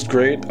along, which is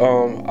great.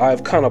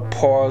 I've kind of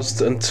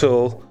paused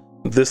until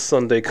this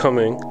Sunday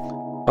coming,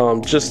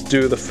 just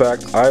due to the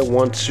fact I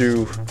want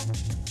to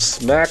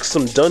smack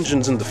some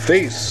dungeons in the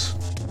face.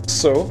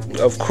 So,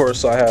 of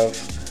course, I have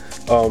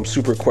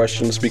super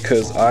questions,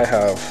 because I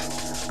have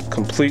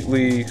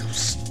completely...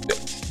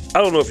 I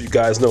don't know if you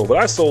guys know, but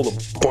I sold a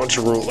bunch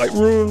of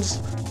runes.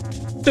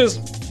 Just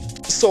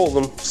sold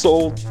them.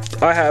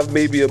 I have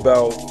maybe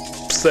about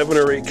 7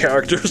 or 8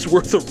 characters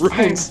worth of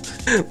runes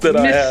that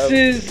I have.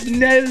 Mrs.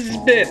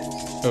 Nesbit.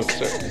 Oh,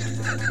 sorry.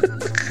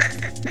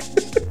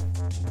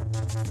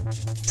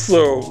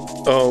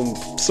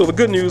 So the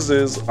good news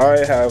is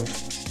I have,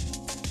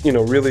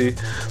 really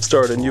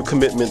started a new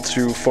commitment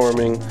to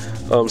farming,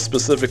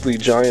 specifically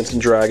giants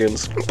and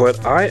dragons.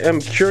 But I am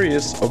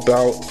curious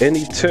about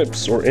any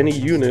tips or any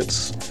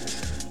units.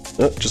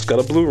 Just got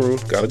a blue rune,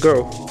 gotta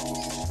go.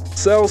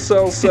 Sell.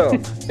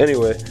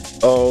 Anyway,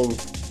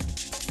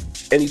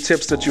 any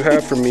tips that you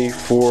have for me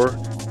for,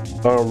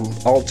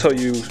 I'll tell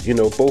you,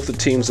 both the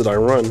teams that I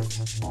run,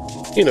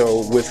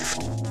 with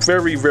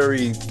very,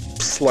 very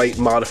slight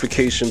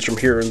modifications from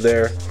here and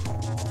there.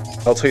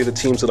 I'll tell you the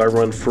teams that I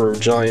run for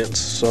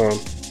giants,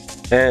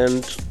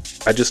 and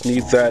I just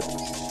need that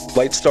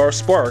Lightstar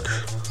Spark,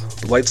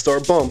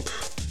 Lightstar Bump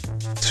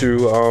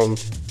to,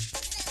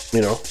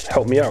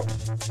 help me out.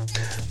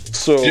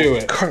 So do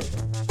it.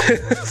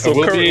 So I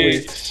will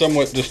currently, be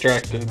somewhat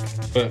distracted,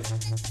 but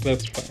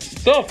that's fine.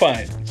 It's all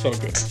fine. It's all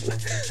good.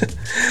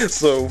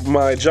 So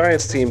my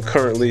Giants team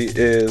currently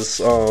is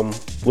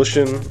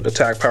Lucian,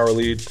 attack power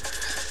lead,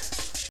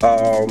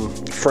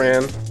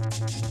 Fran,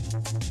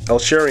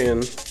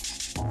 Elsharian,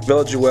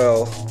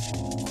 Velajuel,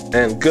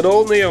 and good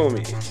old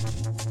Naomi.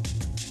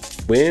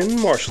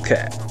 Win Marshall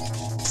Cat.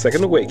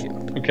 Second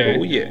Awakened. Okay.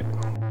 Oh yeah.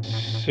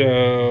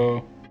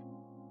 So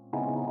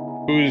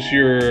who's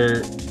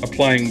your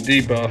applying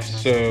debuff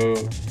so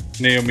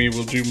Naomi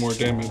will do more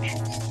damage?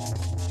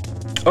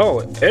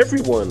 Oh,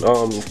 everyone.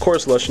 Of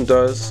course Lucian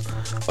does.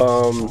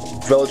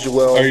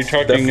 Velajuel. Are you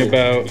talking definitely.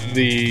 about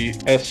the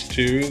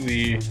S2,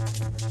 the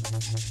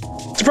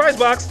Surprise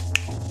box?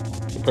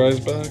 surprise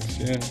box?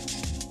 Yeah.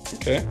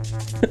 Okay.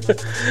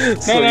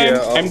 So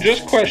I'm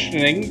just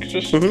questioning.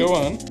 Just go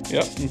on.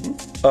 Yep.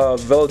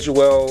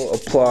 Velajuel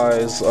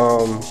applies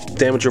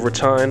damage over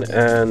time,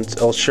 and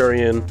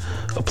Elsharian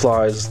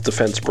applies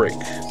defense break.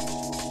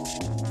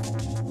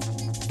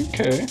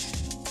 Okay.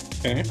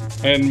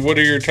 And what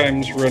are your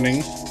times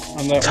running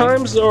on that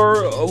Times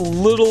are a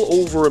little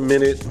over a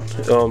minute,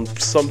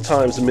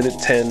 sometimes a minute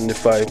 10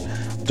 if I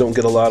don't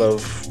get a lot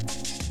of,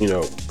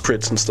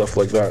 crits and stuff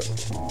like that.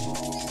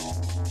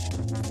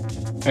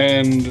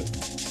 And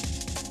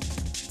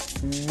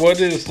what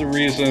is the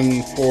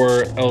reason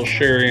for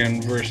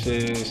Elsharian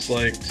versus,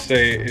 like,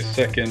 say, a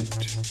second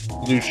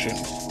Lucian?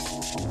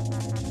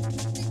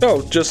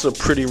 Oh, just a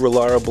pretty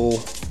reliable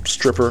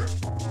stripper.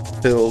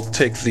 He'll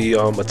take the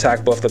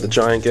attack buff that the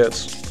giant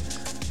gets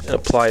and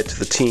apply it to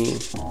the team.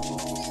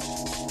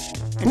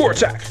 More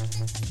attack!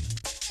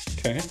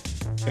 Okay.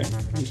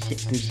 I'm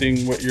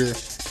seeing what you're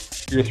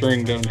you're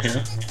throwing down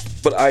here.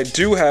 But I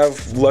do have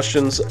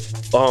Luscians.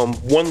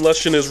 One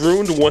Luscian is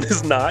ruined, one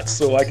is not,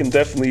 so I can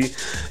definitely,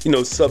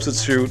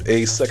 substitute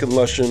a second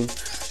Luscian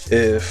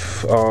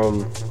if.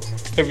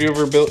 Have you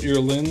ever built your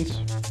Lins?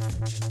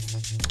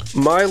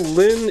 My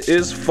Lin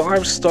is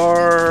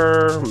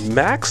 5-star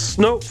max?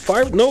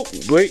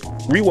 Wait,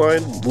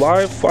 rewind.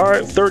 Live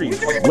 30,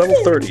 level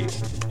 30.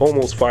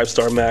 Almost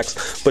 5-star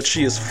max, but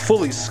she is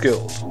fully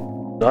skilled.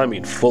 I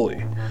mean,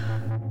 fully.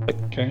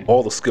 Okay.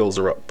 All the skills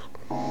are up.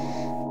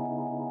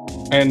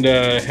 And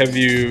have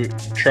you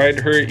tried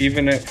her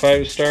even at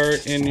 5-star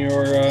in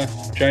your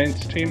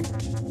Giants team?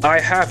 I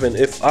haven't.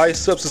 If I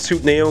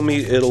substitute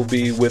Naomi, it'll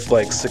be with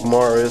like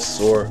Sigmaris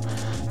or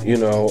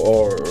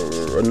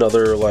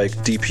another like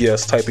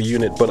DPS type of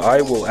unit. But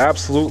I will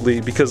absolutely,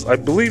 because I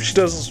believe she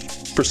does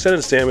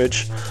percentage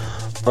damage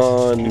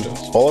on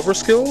all of her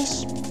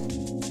skills.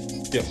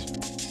 Yes.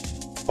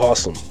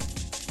 Awesome.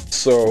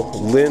 So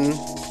Lin,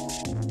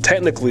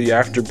 technically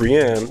after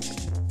Brienne,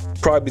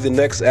 probably the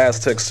next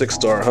Aztec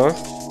 6-star, huh?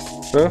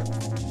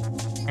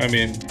 I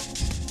mean,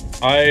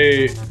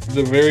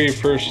 the very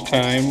first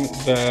time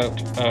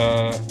that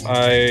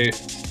I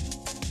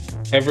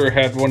ever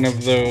had one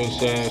of those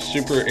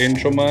super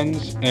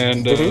Angelmons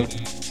and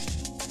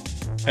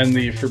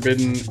the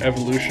Forbidden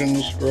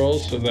Evolution scroll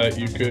so that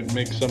you could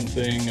make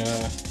something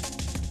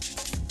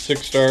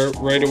 6-star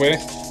right away.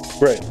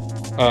 Right.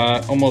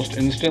 Almost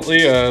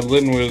instantly,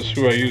 Lin was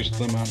who I used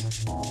them on.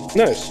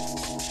 Nice.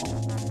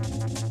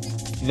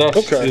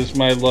 Thus is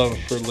my love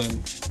for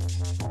Lin.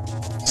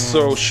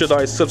 So should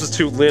I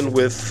substitute Lin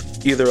with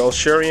either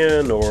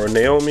Elsharian or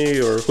Naomi,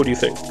 or who do you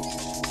think?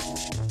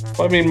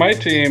 Well, I mean, my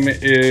team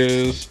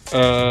is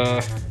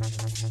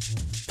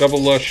Double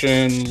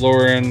Luscian,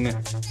 Lauren,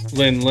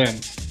 Lin.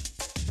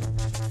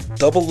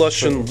 Double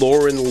Luscian,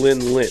 Lauren,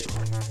 Lin.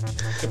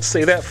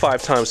 Say that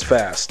 5 times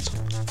fast.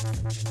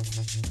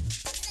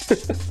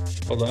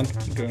 Hold on,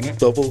 I'm doing it.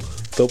 Double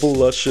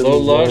Luscian, Low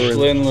Lush,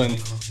 Lauren. Lin.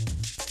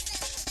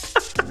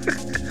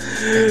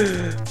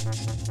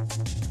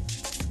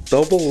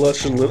 Double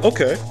Luscian, Lin.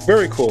 Okay,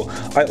 very cool.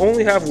 I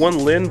only have one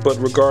Lin, but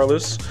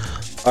regardless,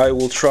 I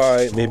will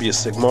try maybe a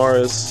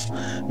Sigmaris.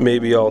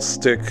 Maybe I'll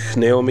stick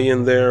Naomi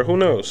in there. Who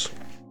knows?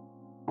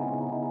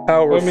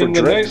 Power I mean, for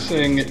the Drake. nice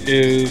thing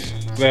is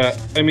that,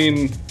 I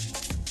mean,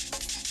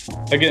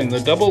 again, the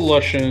Double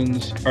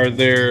Luscians are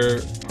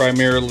there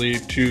primarily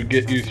to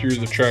get you through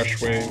the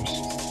trash waves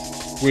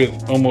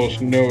with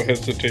almost no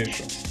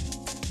hesitation.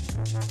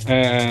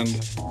 And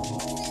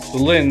the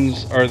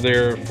Lins are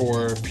there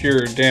for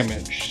pure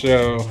damage.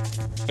 So,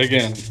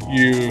 again,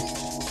 you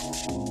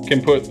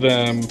can put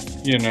them,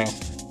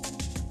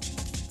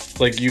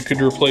 like you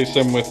could replace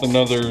them with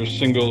another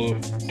single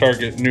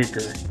target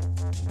nuker.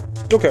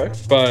 Okay.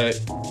 But,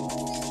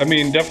 I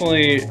mean,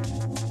 definitely,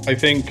 I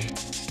think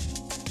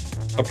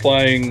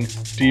applying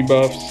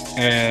debuffs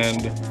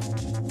and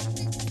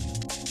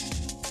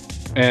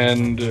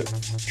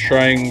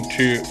trying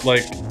to,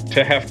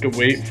 to have to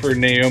wait for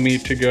Naomi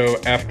to go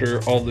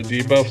after all the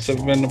debuffs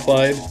have been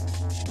applied,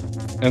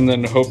 and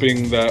then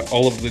hoping that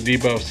all of the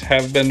debuffs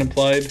have been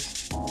applied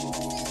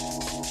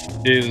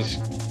is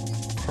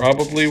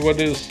probably what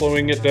is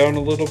slowing it down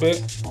a little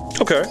bit.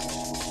 Okay.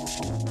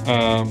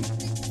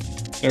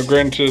 Now,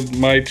 granted,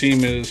 my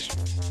team is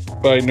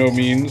by no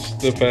means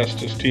the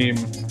fastest team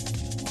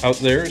out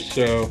there,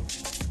 so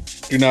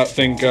do not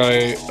think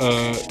I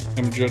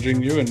am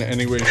judging you in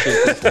any way,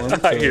 shape, or form.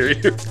 I hear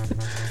you.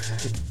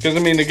 Because, I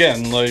mean,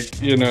 again,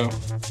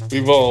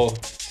 we've all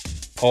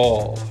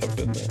have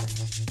been there.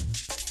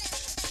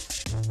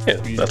 Yeah,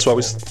 that's why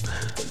we...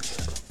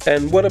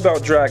 And what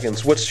about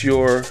dragons? What's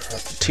your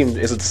team?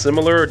 Is it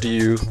similar, or do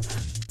you...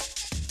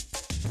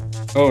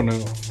 Oh,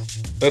 no.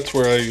 That's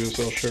where I use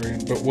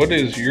Elsharian. But what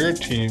is your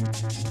team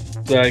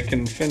that I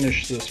can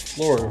finish this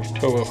floor of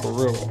Toa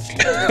Heroic?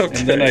 Okay.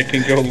 And then I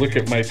can go look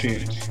at my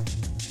teams.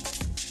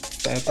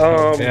 That's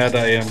how bad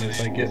I am, is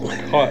I get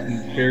caught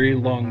in very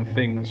long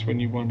things when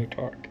you want to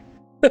talk.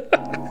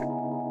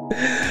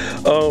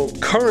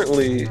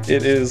 Currently,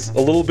 it is a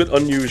little bit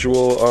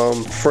unusual.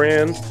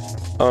 Fran,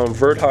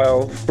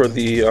 Vertheil for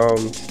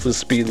the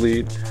speed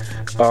lead,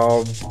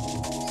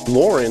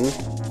 Lauren,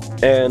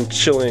 and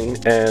Chilling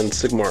and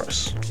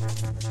Sigmaris.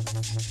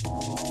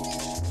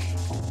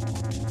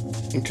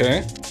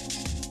 Okay.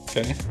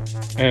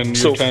 And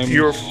So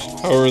your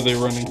times, how are they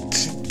running?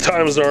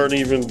 Times aren't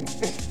even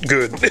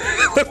good.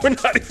 We're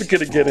not even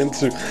gonna get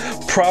into.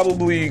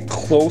 Probably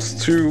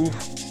closer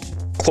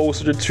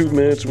to 2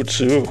 minutes, which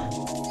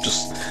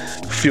just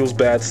feels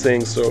bad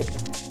saying so.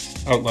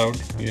 Out loud,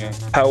 yeah.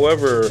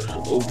 However,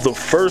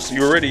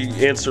 you already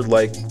answered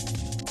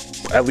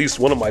at least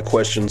one of my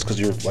questions because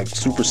you're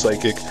super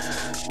psychic.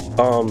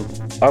 I'm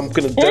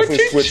gonna definitely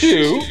switch.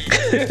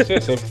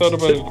 Yes, I've thought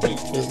about it quite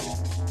clearly.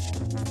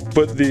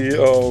 But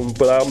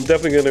I'm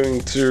definitely going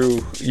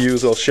to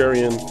use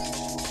Elsharian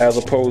as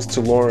opposed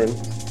to Lauren.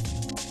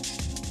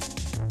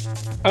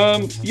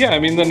 Yeah, I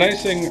mean, the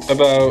nice thing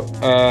about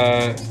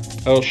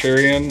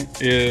Elsharian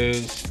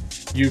is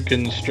you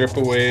can strip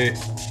away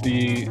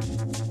the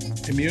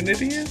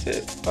immunity, is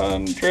it,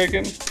 on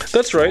Dragon?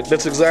 That's right.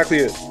 That's exactly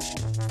it.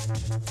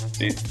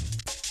 See?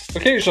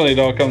 Occasionally it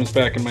all comes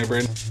back in my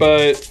brain.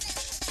 But,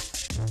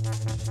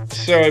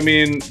 so, I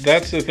mean,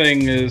 that's the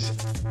thing is,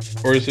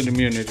 or is it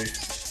immunity?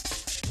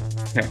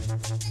 No.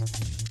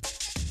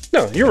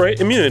 No, you're right.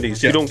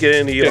 Immunities. Yeah. You don't get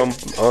any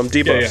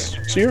debuffs.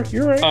 Yeah. So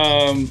you're right.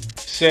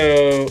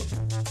 So,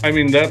 I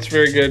mean, that's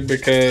very good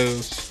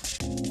because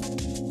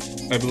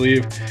I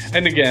believe,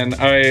 and again,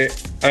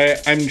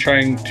 I'm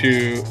trying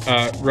to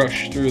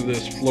rush through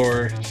this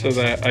floor so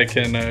that I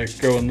can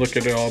go and look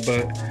at it all,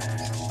 but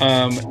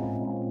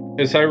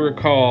as I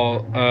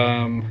recall,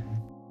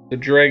 the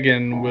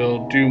dragon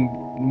will do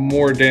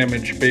more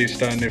damage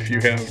based on if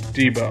you have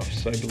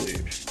debuffs, I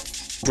believe.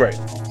 Right.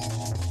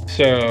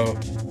 So,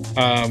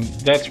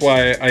 that's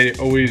why I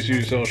always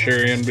use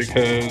Elsharion,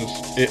 because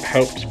it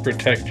helps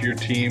protect your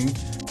team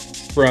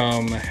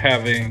from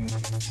having,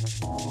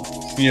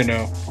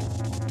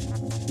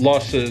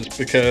 losses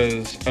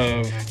because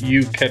of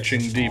you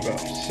catching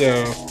debuffs.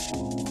 So,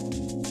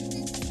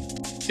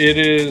 it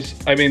is,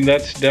 I mean,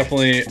 that's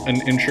definitely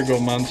an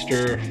integral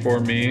monster for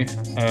me.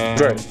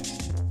 Right.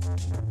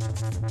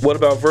 What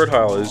about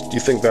Verdheil? Do you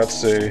think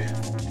that's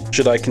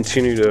should I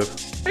continue to...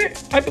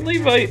 I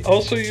believe I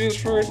also use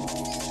Verd.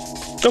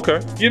 Okay.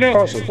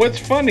 Awesome. What's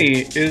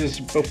funny is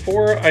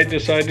before I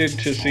decided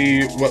to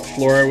see what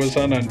floor I was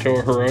on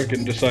Toa Heroic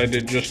and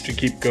decided just to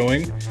keep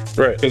going,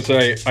 right? Because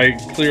I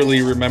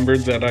clearly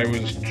remembered that I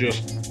was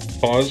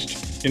just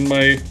paused in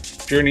my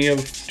journey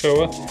of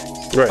Toa.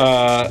 Right.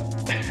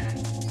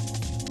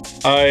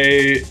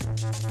 I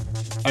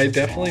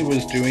definitely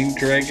was doing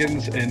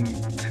dragons and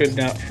could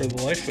not for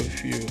the life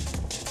of you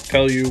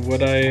tell you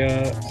what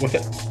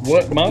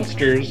what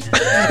monsters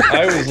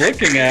I was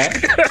looking at.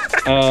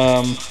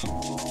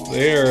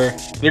 They're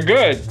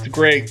good.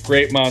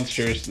 Great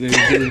monsters.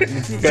 They're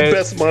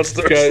best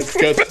monsters.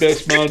 Got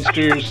best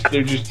monsters.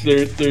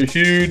 They're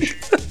huge.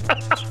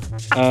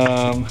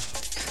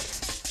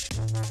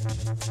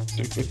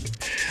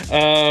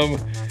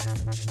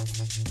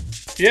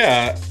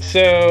 Yeah.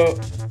 So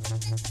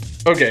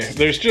okay,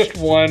 there's just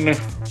one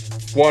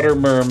water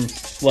merm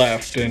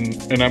left,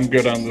 and I'm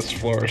good on this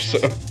floor. So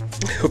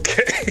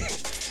okay.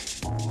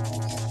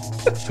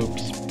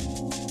 Oops.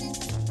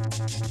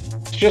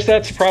 Just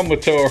that's the problem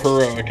with Toa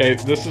Heroic.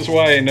 This is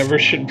why I never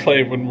should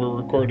play when we're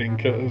recording,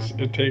 because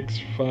it takes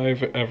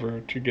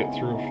forever to get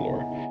through a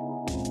floor.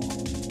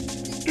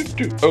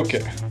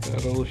 Okay,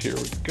 here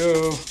we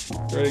go.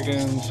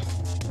 Dragons.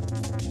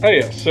 Oh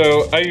yeah,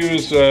 so I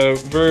use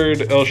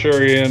Verd,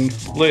 Elsharion,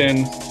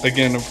 Lyn,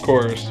 again of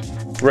course.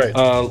 Right.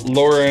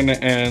 Lauren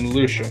and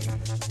Lucian.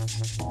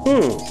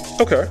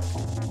 Okay.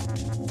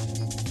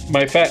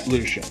 My fat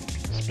Lucian,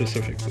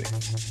 specifically.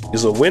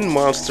 He's a wind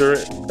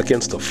monster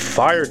against a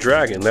fire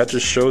dragon. That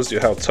just shows you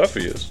how tough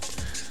he is.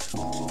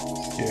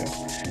 Yeah.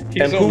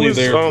 He's only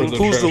there for the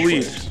who's the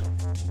lead?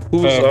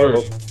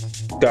 Verd.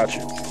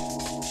 Gotcha.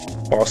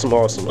 Awesome.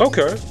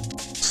 Okay.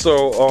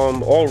 So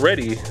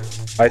already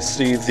I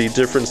see the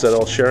difference that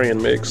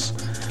Elsharion makes.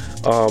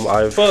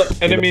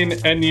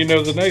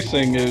 The nice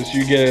thing is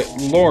you get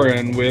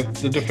Lauren with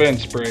the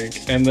defense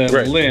break, and then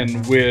right.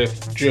 Lyn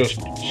with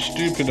just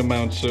stupid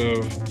amounts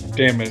of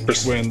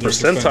damage when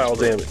there's percentile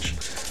damage.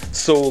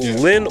 So yeah.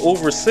 Lyn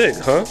over Sig,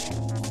 huh?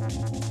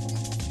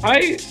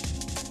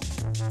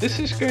 This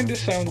is going to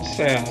sound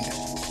sad.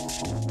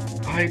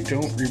 I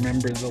don't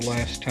remember the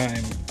last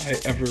time I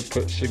ever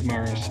put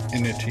Sigmaris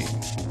in a team.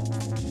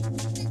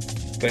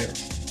 There,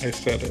 I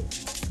said it.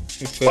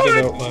 I said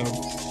it out loud.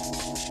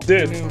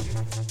 Did. No.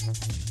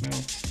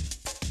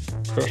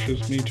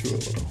 Crushes me too a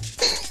little.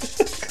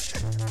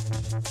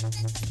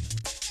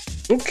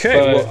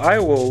 Okay,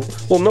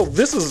 no,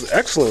 this is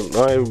excellent.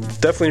 I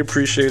definitely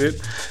appreciate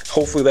it.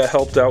 Hopefully that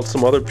helped out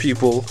some other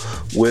people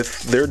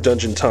with their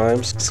dungeon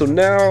times. So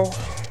now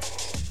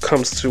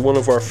comes to one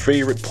of our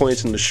favorite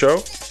points in the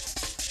show,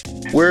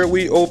 where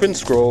we open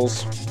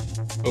scrolls.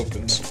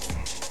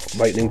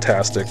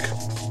 Lightning-tastic.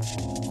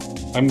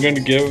 I'm going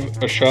to give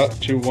a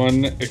shot to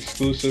one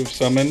exclusive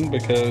summon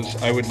because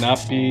I would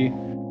not be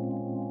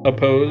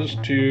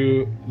opposed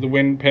to the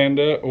Wind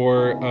Panda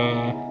or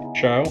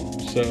Chao,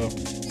 so...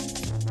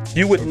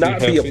 You would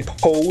not be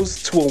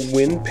opposed to a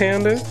Wind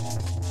Panda?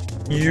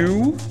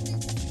 You?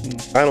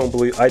 I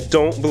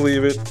don't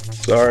believe it.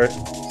 Sorry.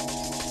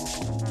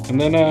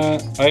 And then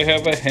I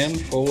have a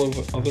handful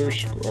of other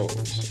scrolls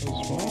as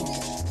well.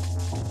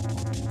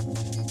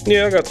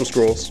 Yeah, I got some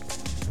scrolls.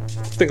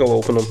 I think I'll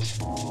open them.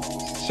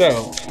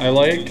 So, I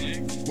like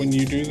when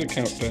you do the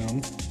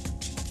countdown.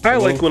 I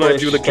like when I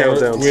do the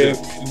countdown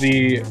with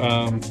the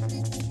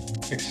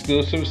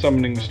exclusive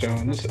summoning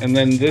stones, and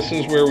then this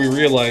is where we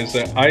realize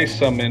that I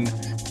summon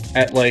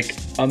at like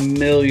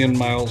 1,000,000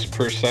 miles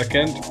per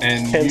second,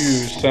 and you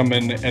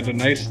summon at a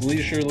nice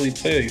leisurely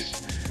pace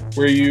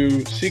where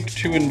you seek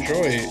to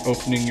enjoy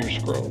opening your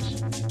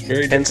scrolls. It's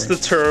very different. Hence the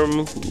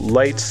term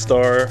Light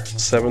Star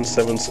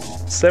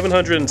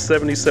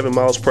 777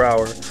 miles per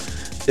hour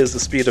is the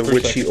speed at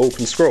which he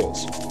opens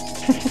scrolls.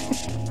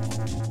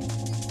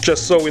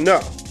 Just so we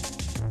know.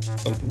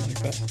 Something like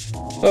that.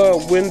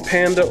 Wind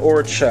Panda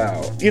or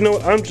Chow. You know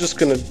what? I'm just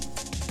gonna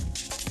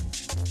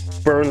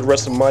burn the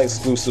rest of my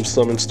exclusive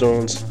summon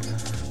stones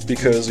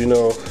because, you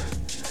know,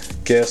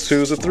 guess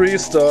who's a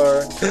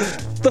 3-star?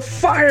 The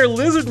Fire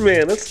Lizard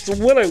Man. That's the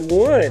one I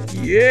want.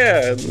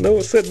 Yeah. No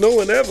one said no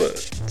one ever.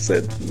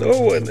 Said no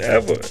one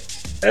ever.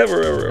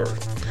 Ever.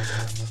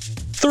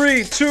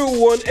 3, 2,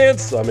 1, and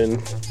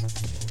summon.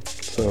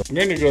 So I'm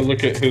going to go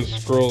look at his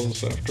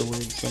scrolls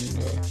afterwards and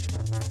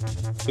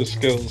his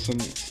skills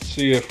and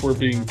see if we're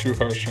being too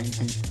harsh on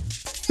him.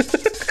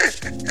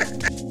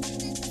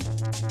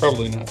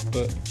 Probably not,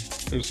 but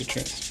there's a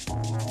chance.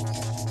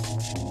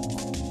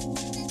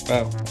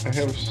 Wow, I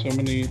have so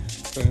many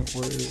giant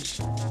warriors.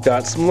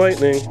 got some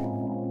lightning.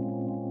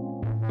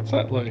 What's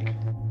that like?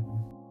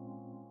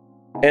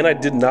 And I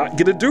did not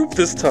get a dupe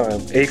this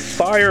time. A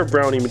Fire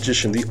Brownie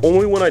Magician, the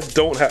only one I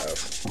don't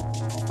have.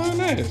 Oh,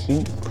 nice.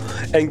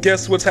 And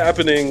guess what's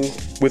happening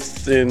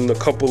within a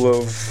couple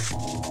of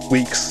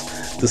weeks?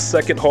 The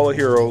second Hall of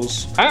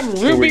Heroes. I'm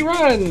Ruby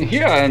Run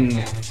here on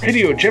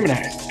Radio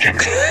Gemini.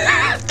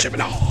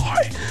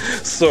 Gemini.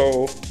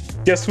 So,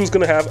 guess who's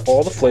gonna have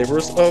all the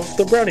flavors of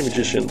the Brownie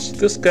Magicians?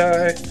 This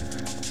guy.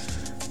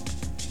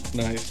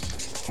 Nice.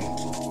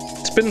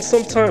 It's been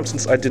some time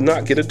since I did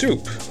not get a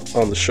dupe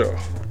on the show.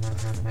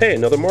 Hey,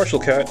 another Martial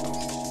Cat.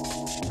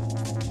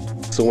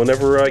 So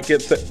whenever I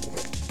get that,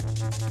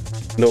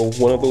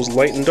 one of those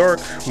light and dark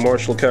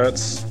Martial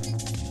Cats,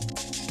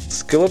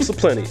 skill ups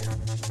aplenty.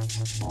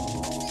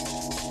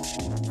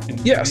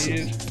 Yes.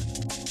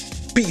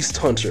 Beast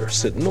Hunter,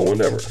 said no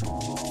one ever.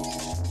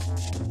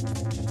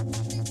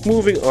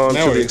 Moving on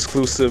to the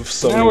exclusive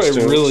summoning Now I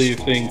stones. really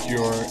think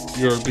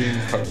you're being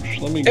harsh.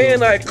 Let me go.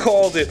 And I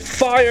called it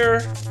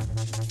Fire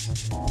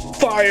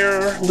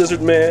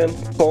Lizard Man.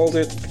 Called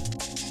it.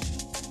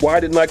 Why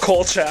didn't I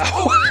call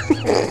Chow?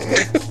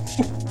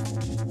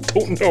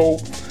 Don't know.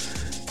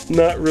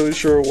 Not really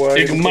sure why.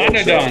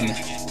 Igmanodon.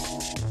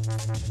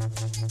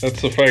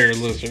 That's the fire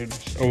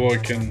lizard's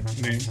awoken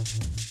name.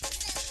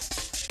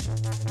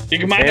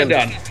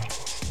 Igmanodon.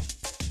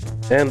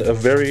 And a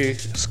very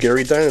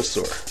scary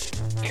dinosaur.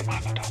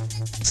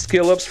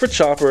 Skill ups for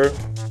Chopper.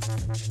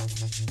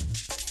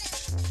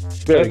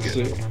 Very Let's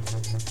good.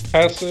 see.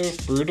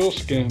 Passive, brutal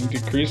skin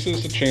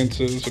decreases the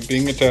chances of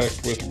being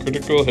attacked with a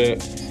critical hit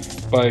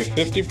by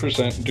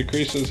 50%,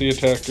 decreases the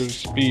attacker's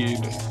speed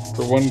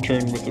for one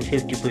turn with a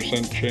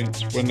 50%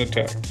 chance when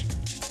attacked.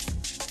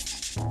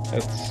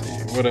 Let's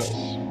see, what else?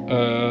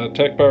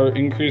 Attack power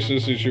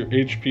increases as your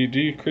HP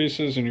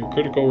decreases and your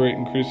critical rate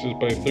increases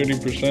by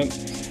 30%.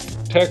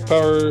 Attack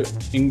power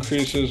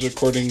increases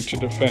according to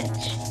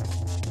defense.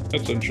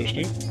 That's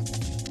interesting.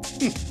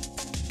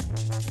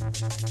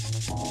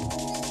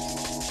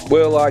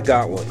 Well, I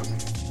got one.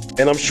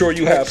 And I'm sure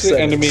you have Attacks the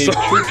seven. enemy so-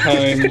 2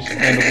 times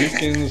and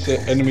weakens the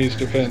enemy's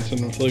defense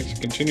and inflicts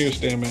continuous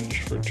damage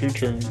for 2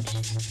 turns.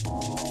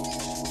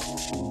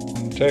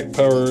 And attack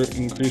power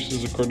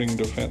increases according to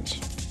defense.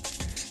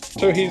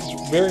 So he's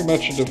very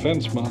much a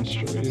defense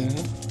monster, yeah?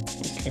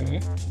 Okay.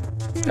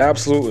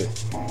 Absolutely.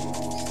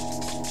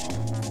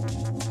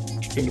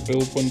 Just gonna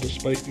build one to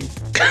spite you.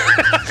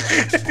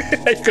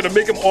 You're gonna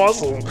make him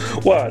awesome.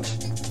 Watch.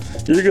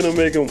 You're gonna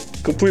make him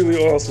completely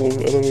awesome.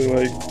 And I'm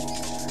like,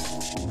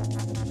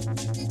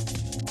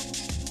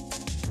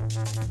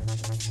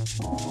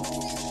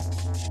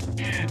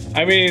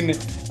 I mean,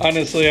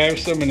 honestly, I have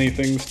so many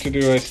things to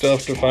do. I still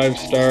have to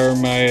 5-star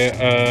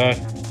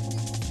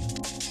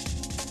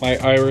my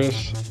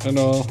Iris and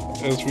all,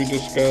 as we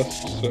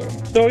discussed, so.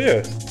 oh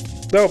yeah,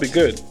 that'll be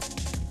good.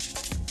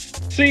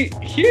 See,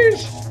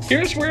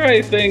 here's where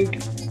I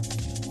think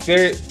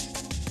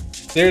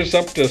there's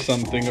up to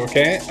something,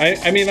 okay?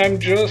 I mean, I'm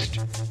just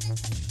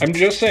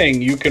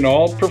saying, you can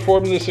all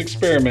perform this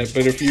experiment,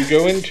 but if you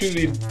go into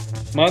the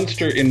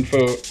monster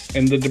info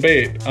and the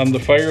debate on the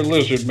Fire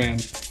Lizard Man,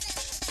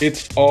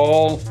 it's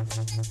all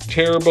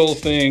terrible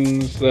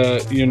things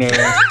that, you know,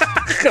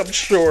 I'm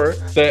sure.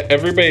 that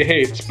everybody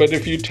hates. But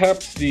if you tap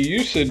the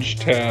usage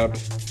tab,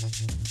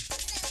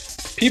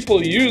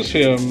 people use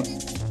him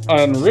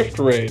on Rift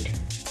Raid.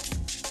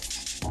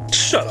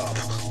 Shut up.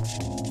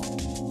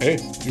 Hey,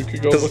 you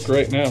could go look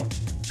right now.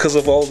 Because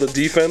of all the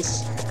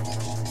defense.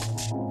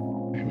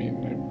 I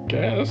mean, I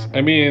guess.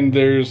 I mean,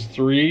 there's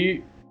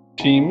 3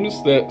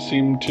 teams that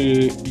seem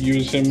to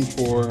use him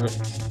for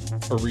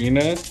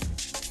Arena.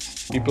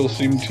 People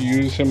seem to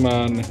use him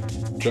on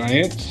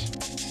Giants.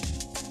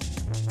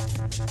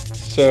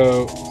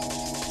 So,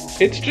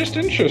 it's just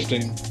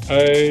interesting.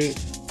 I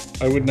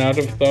would not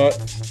have thought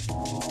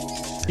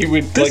he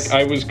would,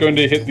 I was going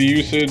to hit the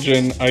usage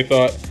and I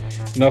thought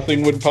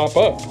nothing would pop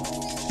up.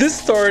 This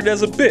started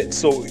as a bit,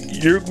 so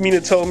you mean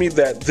to tell me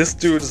that this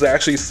dude is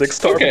actually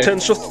 6-star Okay.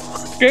 potential?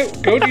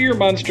 Go to your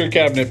monster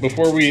cabinet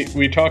before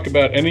we talk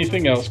about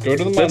anything else. Go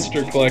to the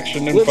monster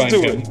collection and Let's find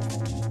do him.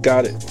 it.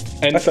 Got it.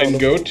 I found And him.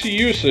 go to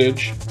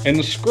usage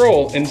and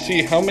scroll and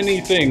see how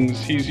many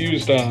things he's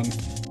used on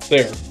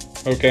there.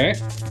 Okay?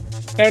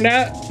 Now,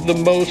 not the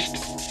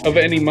most of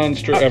any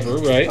monster ever,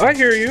 right? I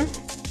hear you.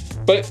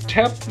 But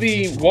tap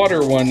the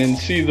water one and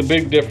see the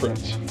big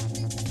difference.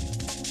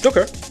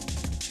 Okay.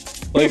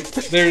 Like,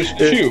 there's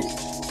two.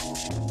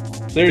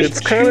 There's It's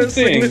kind of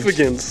things.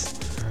 significance.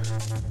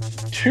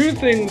 2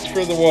 things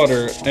for the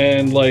water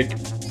and like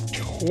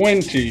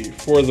 20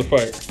 for the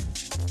fire.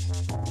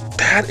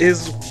 That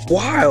is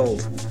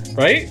wild.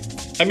 Right?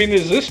 I mean,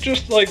 is this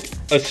just like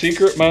a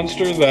secret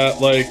monster that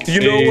like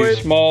You know what?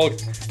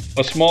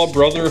 a small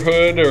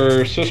brotherhood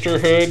or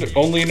sisterhood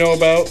only know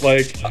about?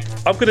 Like,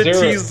 I'm gonna Is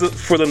there a- tease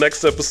for the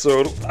next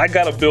episode. I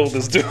gotta build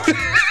this dude.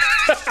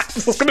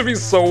 This is gonna be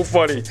so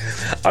funny.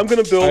 I'm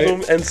gonna build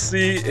him and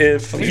see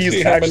if let me he's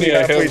see how actually many I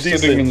halfway have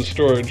sitting in decent.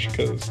 storage,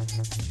 because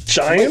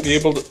Giants?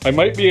 I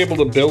might be able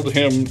to build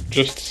him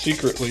just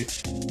secretly.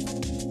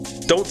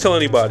 Don't tell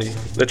anybody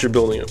that you're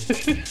building him.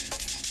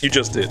 You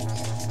just did.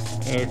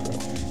 Okay.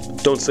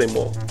 Don't say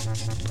mole.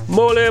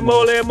 Mole,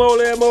 mole,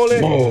 mole, mole.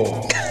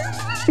 Oh.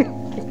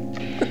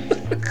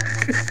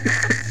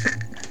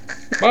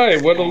 My,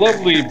 what a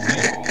lovely.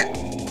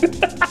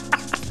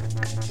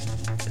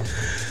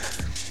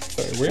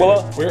 Sorry,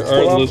 where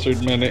are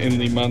lizard men in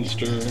the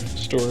monster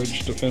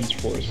storage defense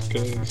force?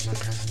 Because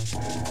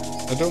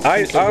I don't think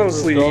I've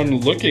honestly- ever gone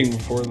looking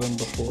for them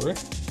before.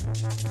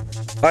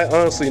 I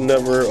honestly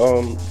never,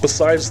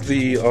 besides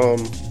the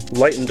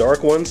light and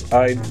dark ones,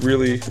 I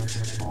really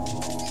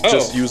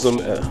just use them.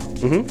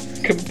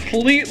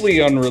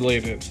 Completely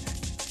unrelated.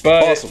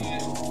 But Awesome.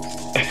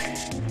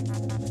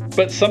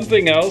 But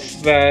something else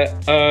that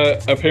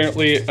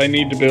apparently I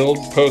need to build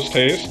post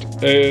haste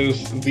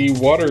is the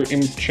Water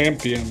Imp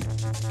Champion.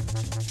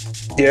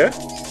 Yeah?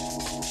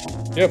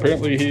 Yeah,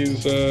 apparently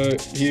he's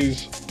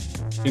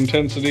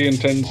Intensity in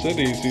 10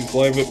 cities. He's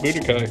live at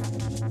Budokai.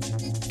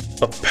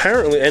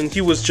 Apparently, and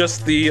he was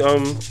just the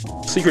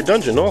secret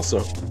dungeon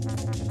also.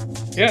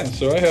 Yeah,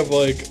 so I have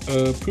like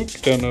a poop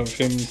ton of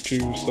him to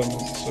summon.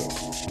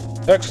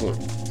 So Excellent.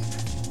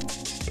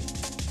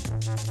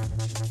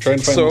 try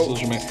and find So- this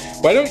lizard man.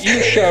 Why don't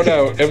you shout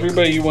out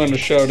everybody you want to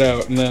shout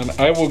out, and then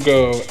I will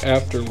go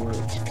afterwards,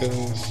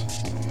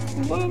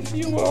 because love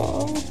you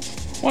all.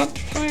 Want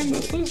to find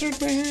this lizard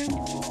man.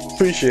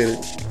 Appreciate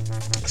it.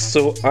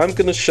 So I'm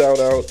gonna shout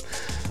out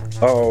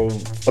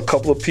a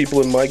couple of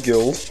people in my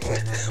guild.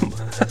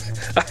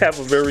 I have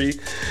a very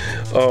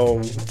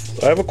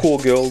I have a cool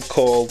guild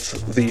called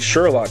the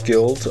Sherlock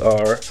Guild.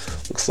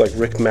 Looks like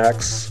Rick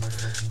Max,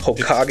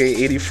 Hokage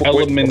 84.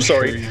 Wait, I'm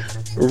sorry,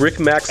 Rick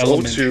Max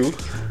 02,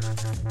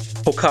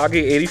 Hokage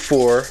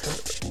 84,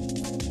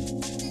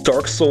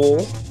 Dark Soul,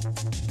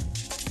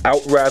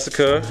 Out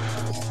Razika,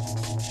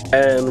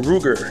 and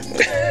Ruger,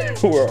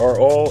 who are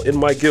all in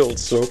my guild.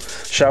 So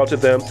shout out to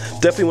them.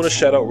 Definitely want to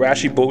shout out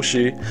Rashi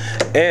Boshi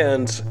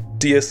and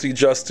DSC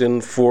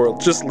Justin for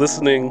just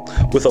listening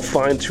with a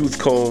fine-tooth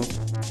comb.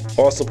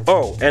 Awesome.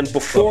 Oh, and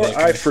before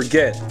I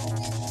forget,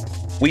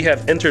 we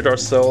have entered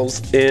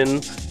ourselves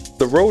in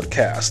the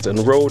Roadcast,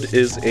 and Rode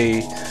is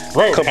a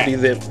company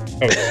that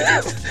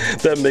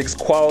that makes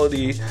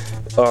quality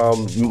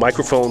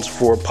microphones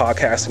for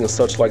podcasting and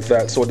such like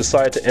that. So I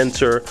decided to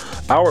enter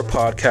our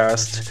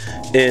podcast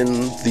in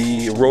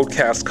the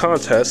Roadcast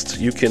contest.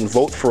 You can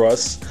vote for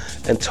us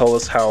and tell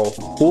us how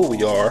cool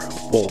we are.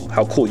 Well,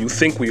 how cool you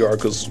think we are,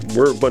 because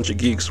we're a bunch of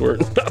geeks. We're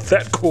not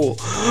that cool.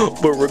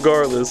 But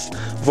regardless,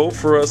 vote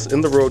for us in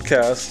the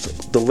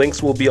Roadcast. The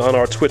links will be on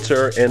our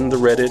Twitter and the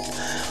Reddit.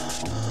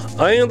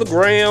 I am the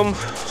Gram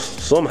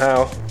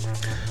somehow.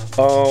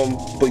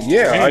 But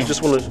yeah, I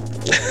just want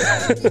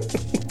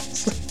to.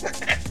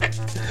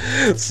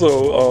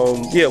 So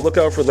yeah, look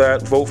out for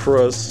that. Vote for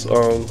us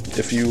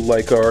if you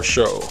like our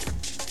show.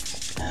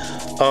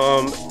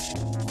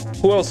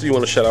 Who else do you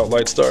want to shout out,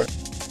 Lightstar?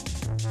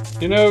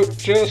 You know,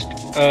 just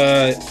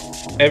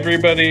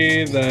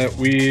everybody that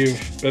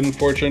we've been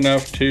fortunate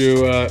enough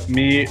to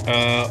meet,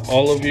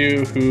 all of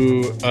you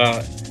who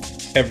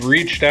have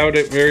reached out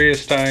at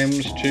various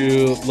times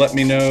to let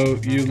me know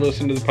you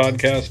listen to the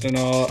podcast and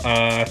all.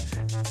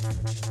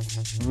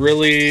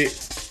 Really,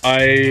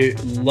 I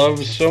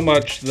love so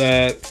much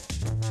that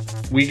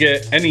we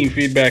get any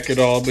feedback at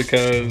all,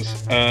 because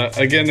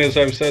again, as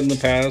I've said in the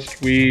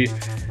past, we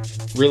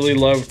really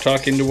love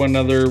talking to one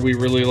another. We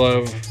really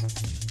love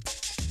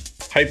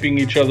hyping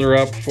each other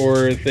up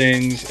for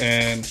things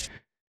and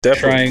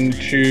trying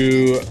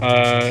to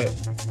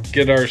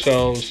get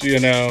ourselves, you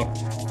know,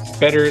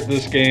 better at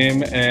this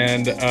game.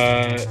 And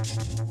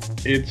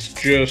it's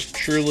just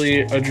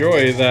truly a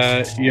joy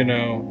that, you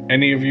know,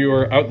 any of you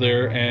are out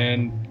there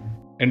and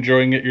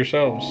enjoying it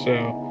yourselves.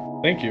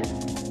 So thank you.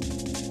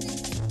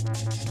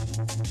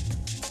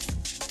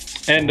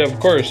 And of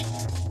course,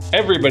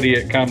 everybody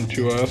at Come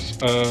To Us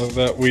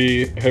that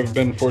we have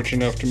been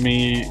fortunate enough to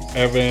meet.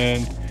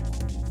 Evan,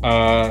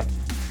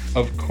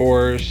 of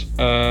course,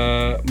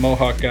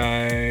 Mohawk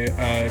Guy,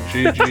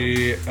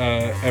 Gigi,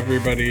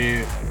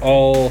 everybody,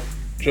 all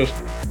just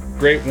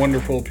great,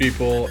 wonderful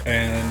people,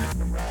 and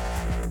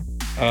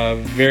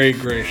very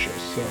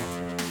gracious, so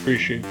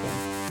appreciate them.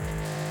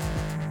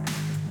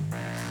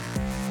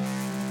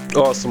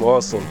 Awesome.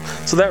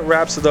 So that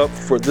wraps it up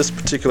for this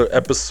particular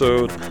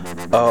episode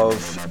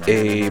of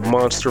A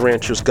Monster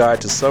Rancher's Guide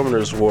to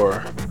Summoner's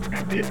War.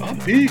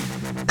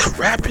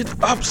 wrap it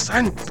up,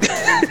 son.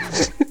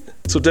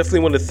 So definitely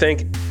want to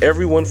thank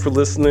everyone for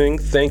listening.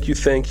 Thank you.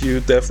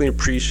 Definitely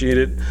appreciate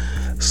it.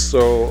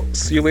 So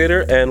see you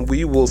later, and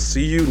we will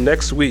see you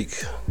next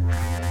week.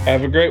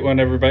 Have a great one,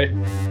 everybody.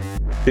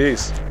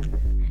 Peace.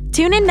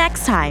 Tune in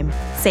next time.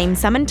 Same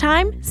summon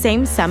time,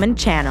 same summon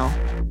channel.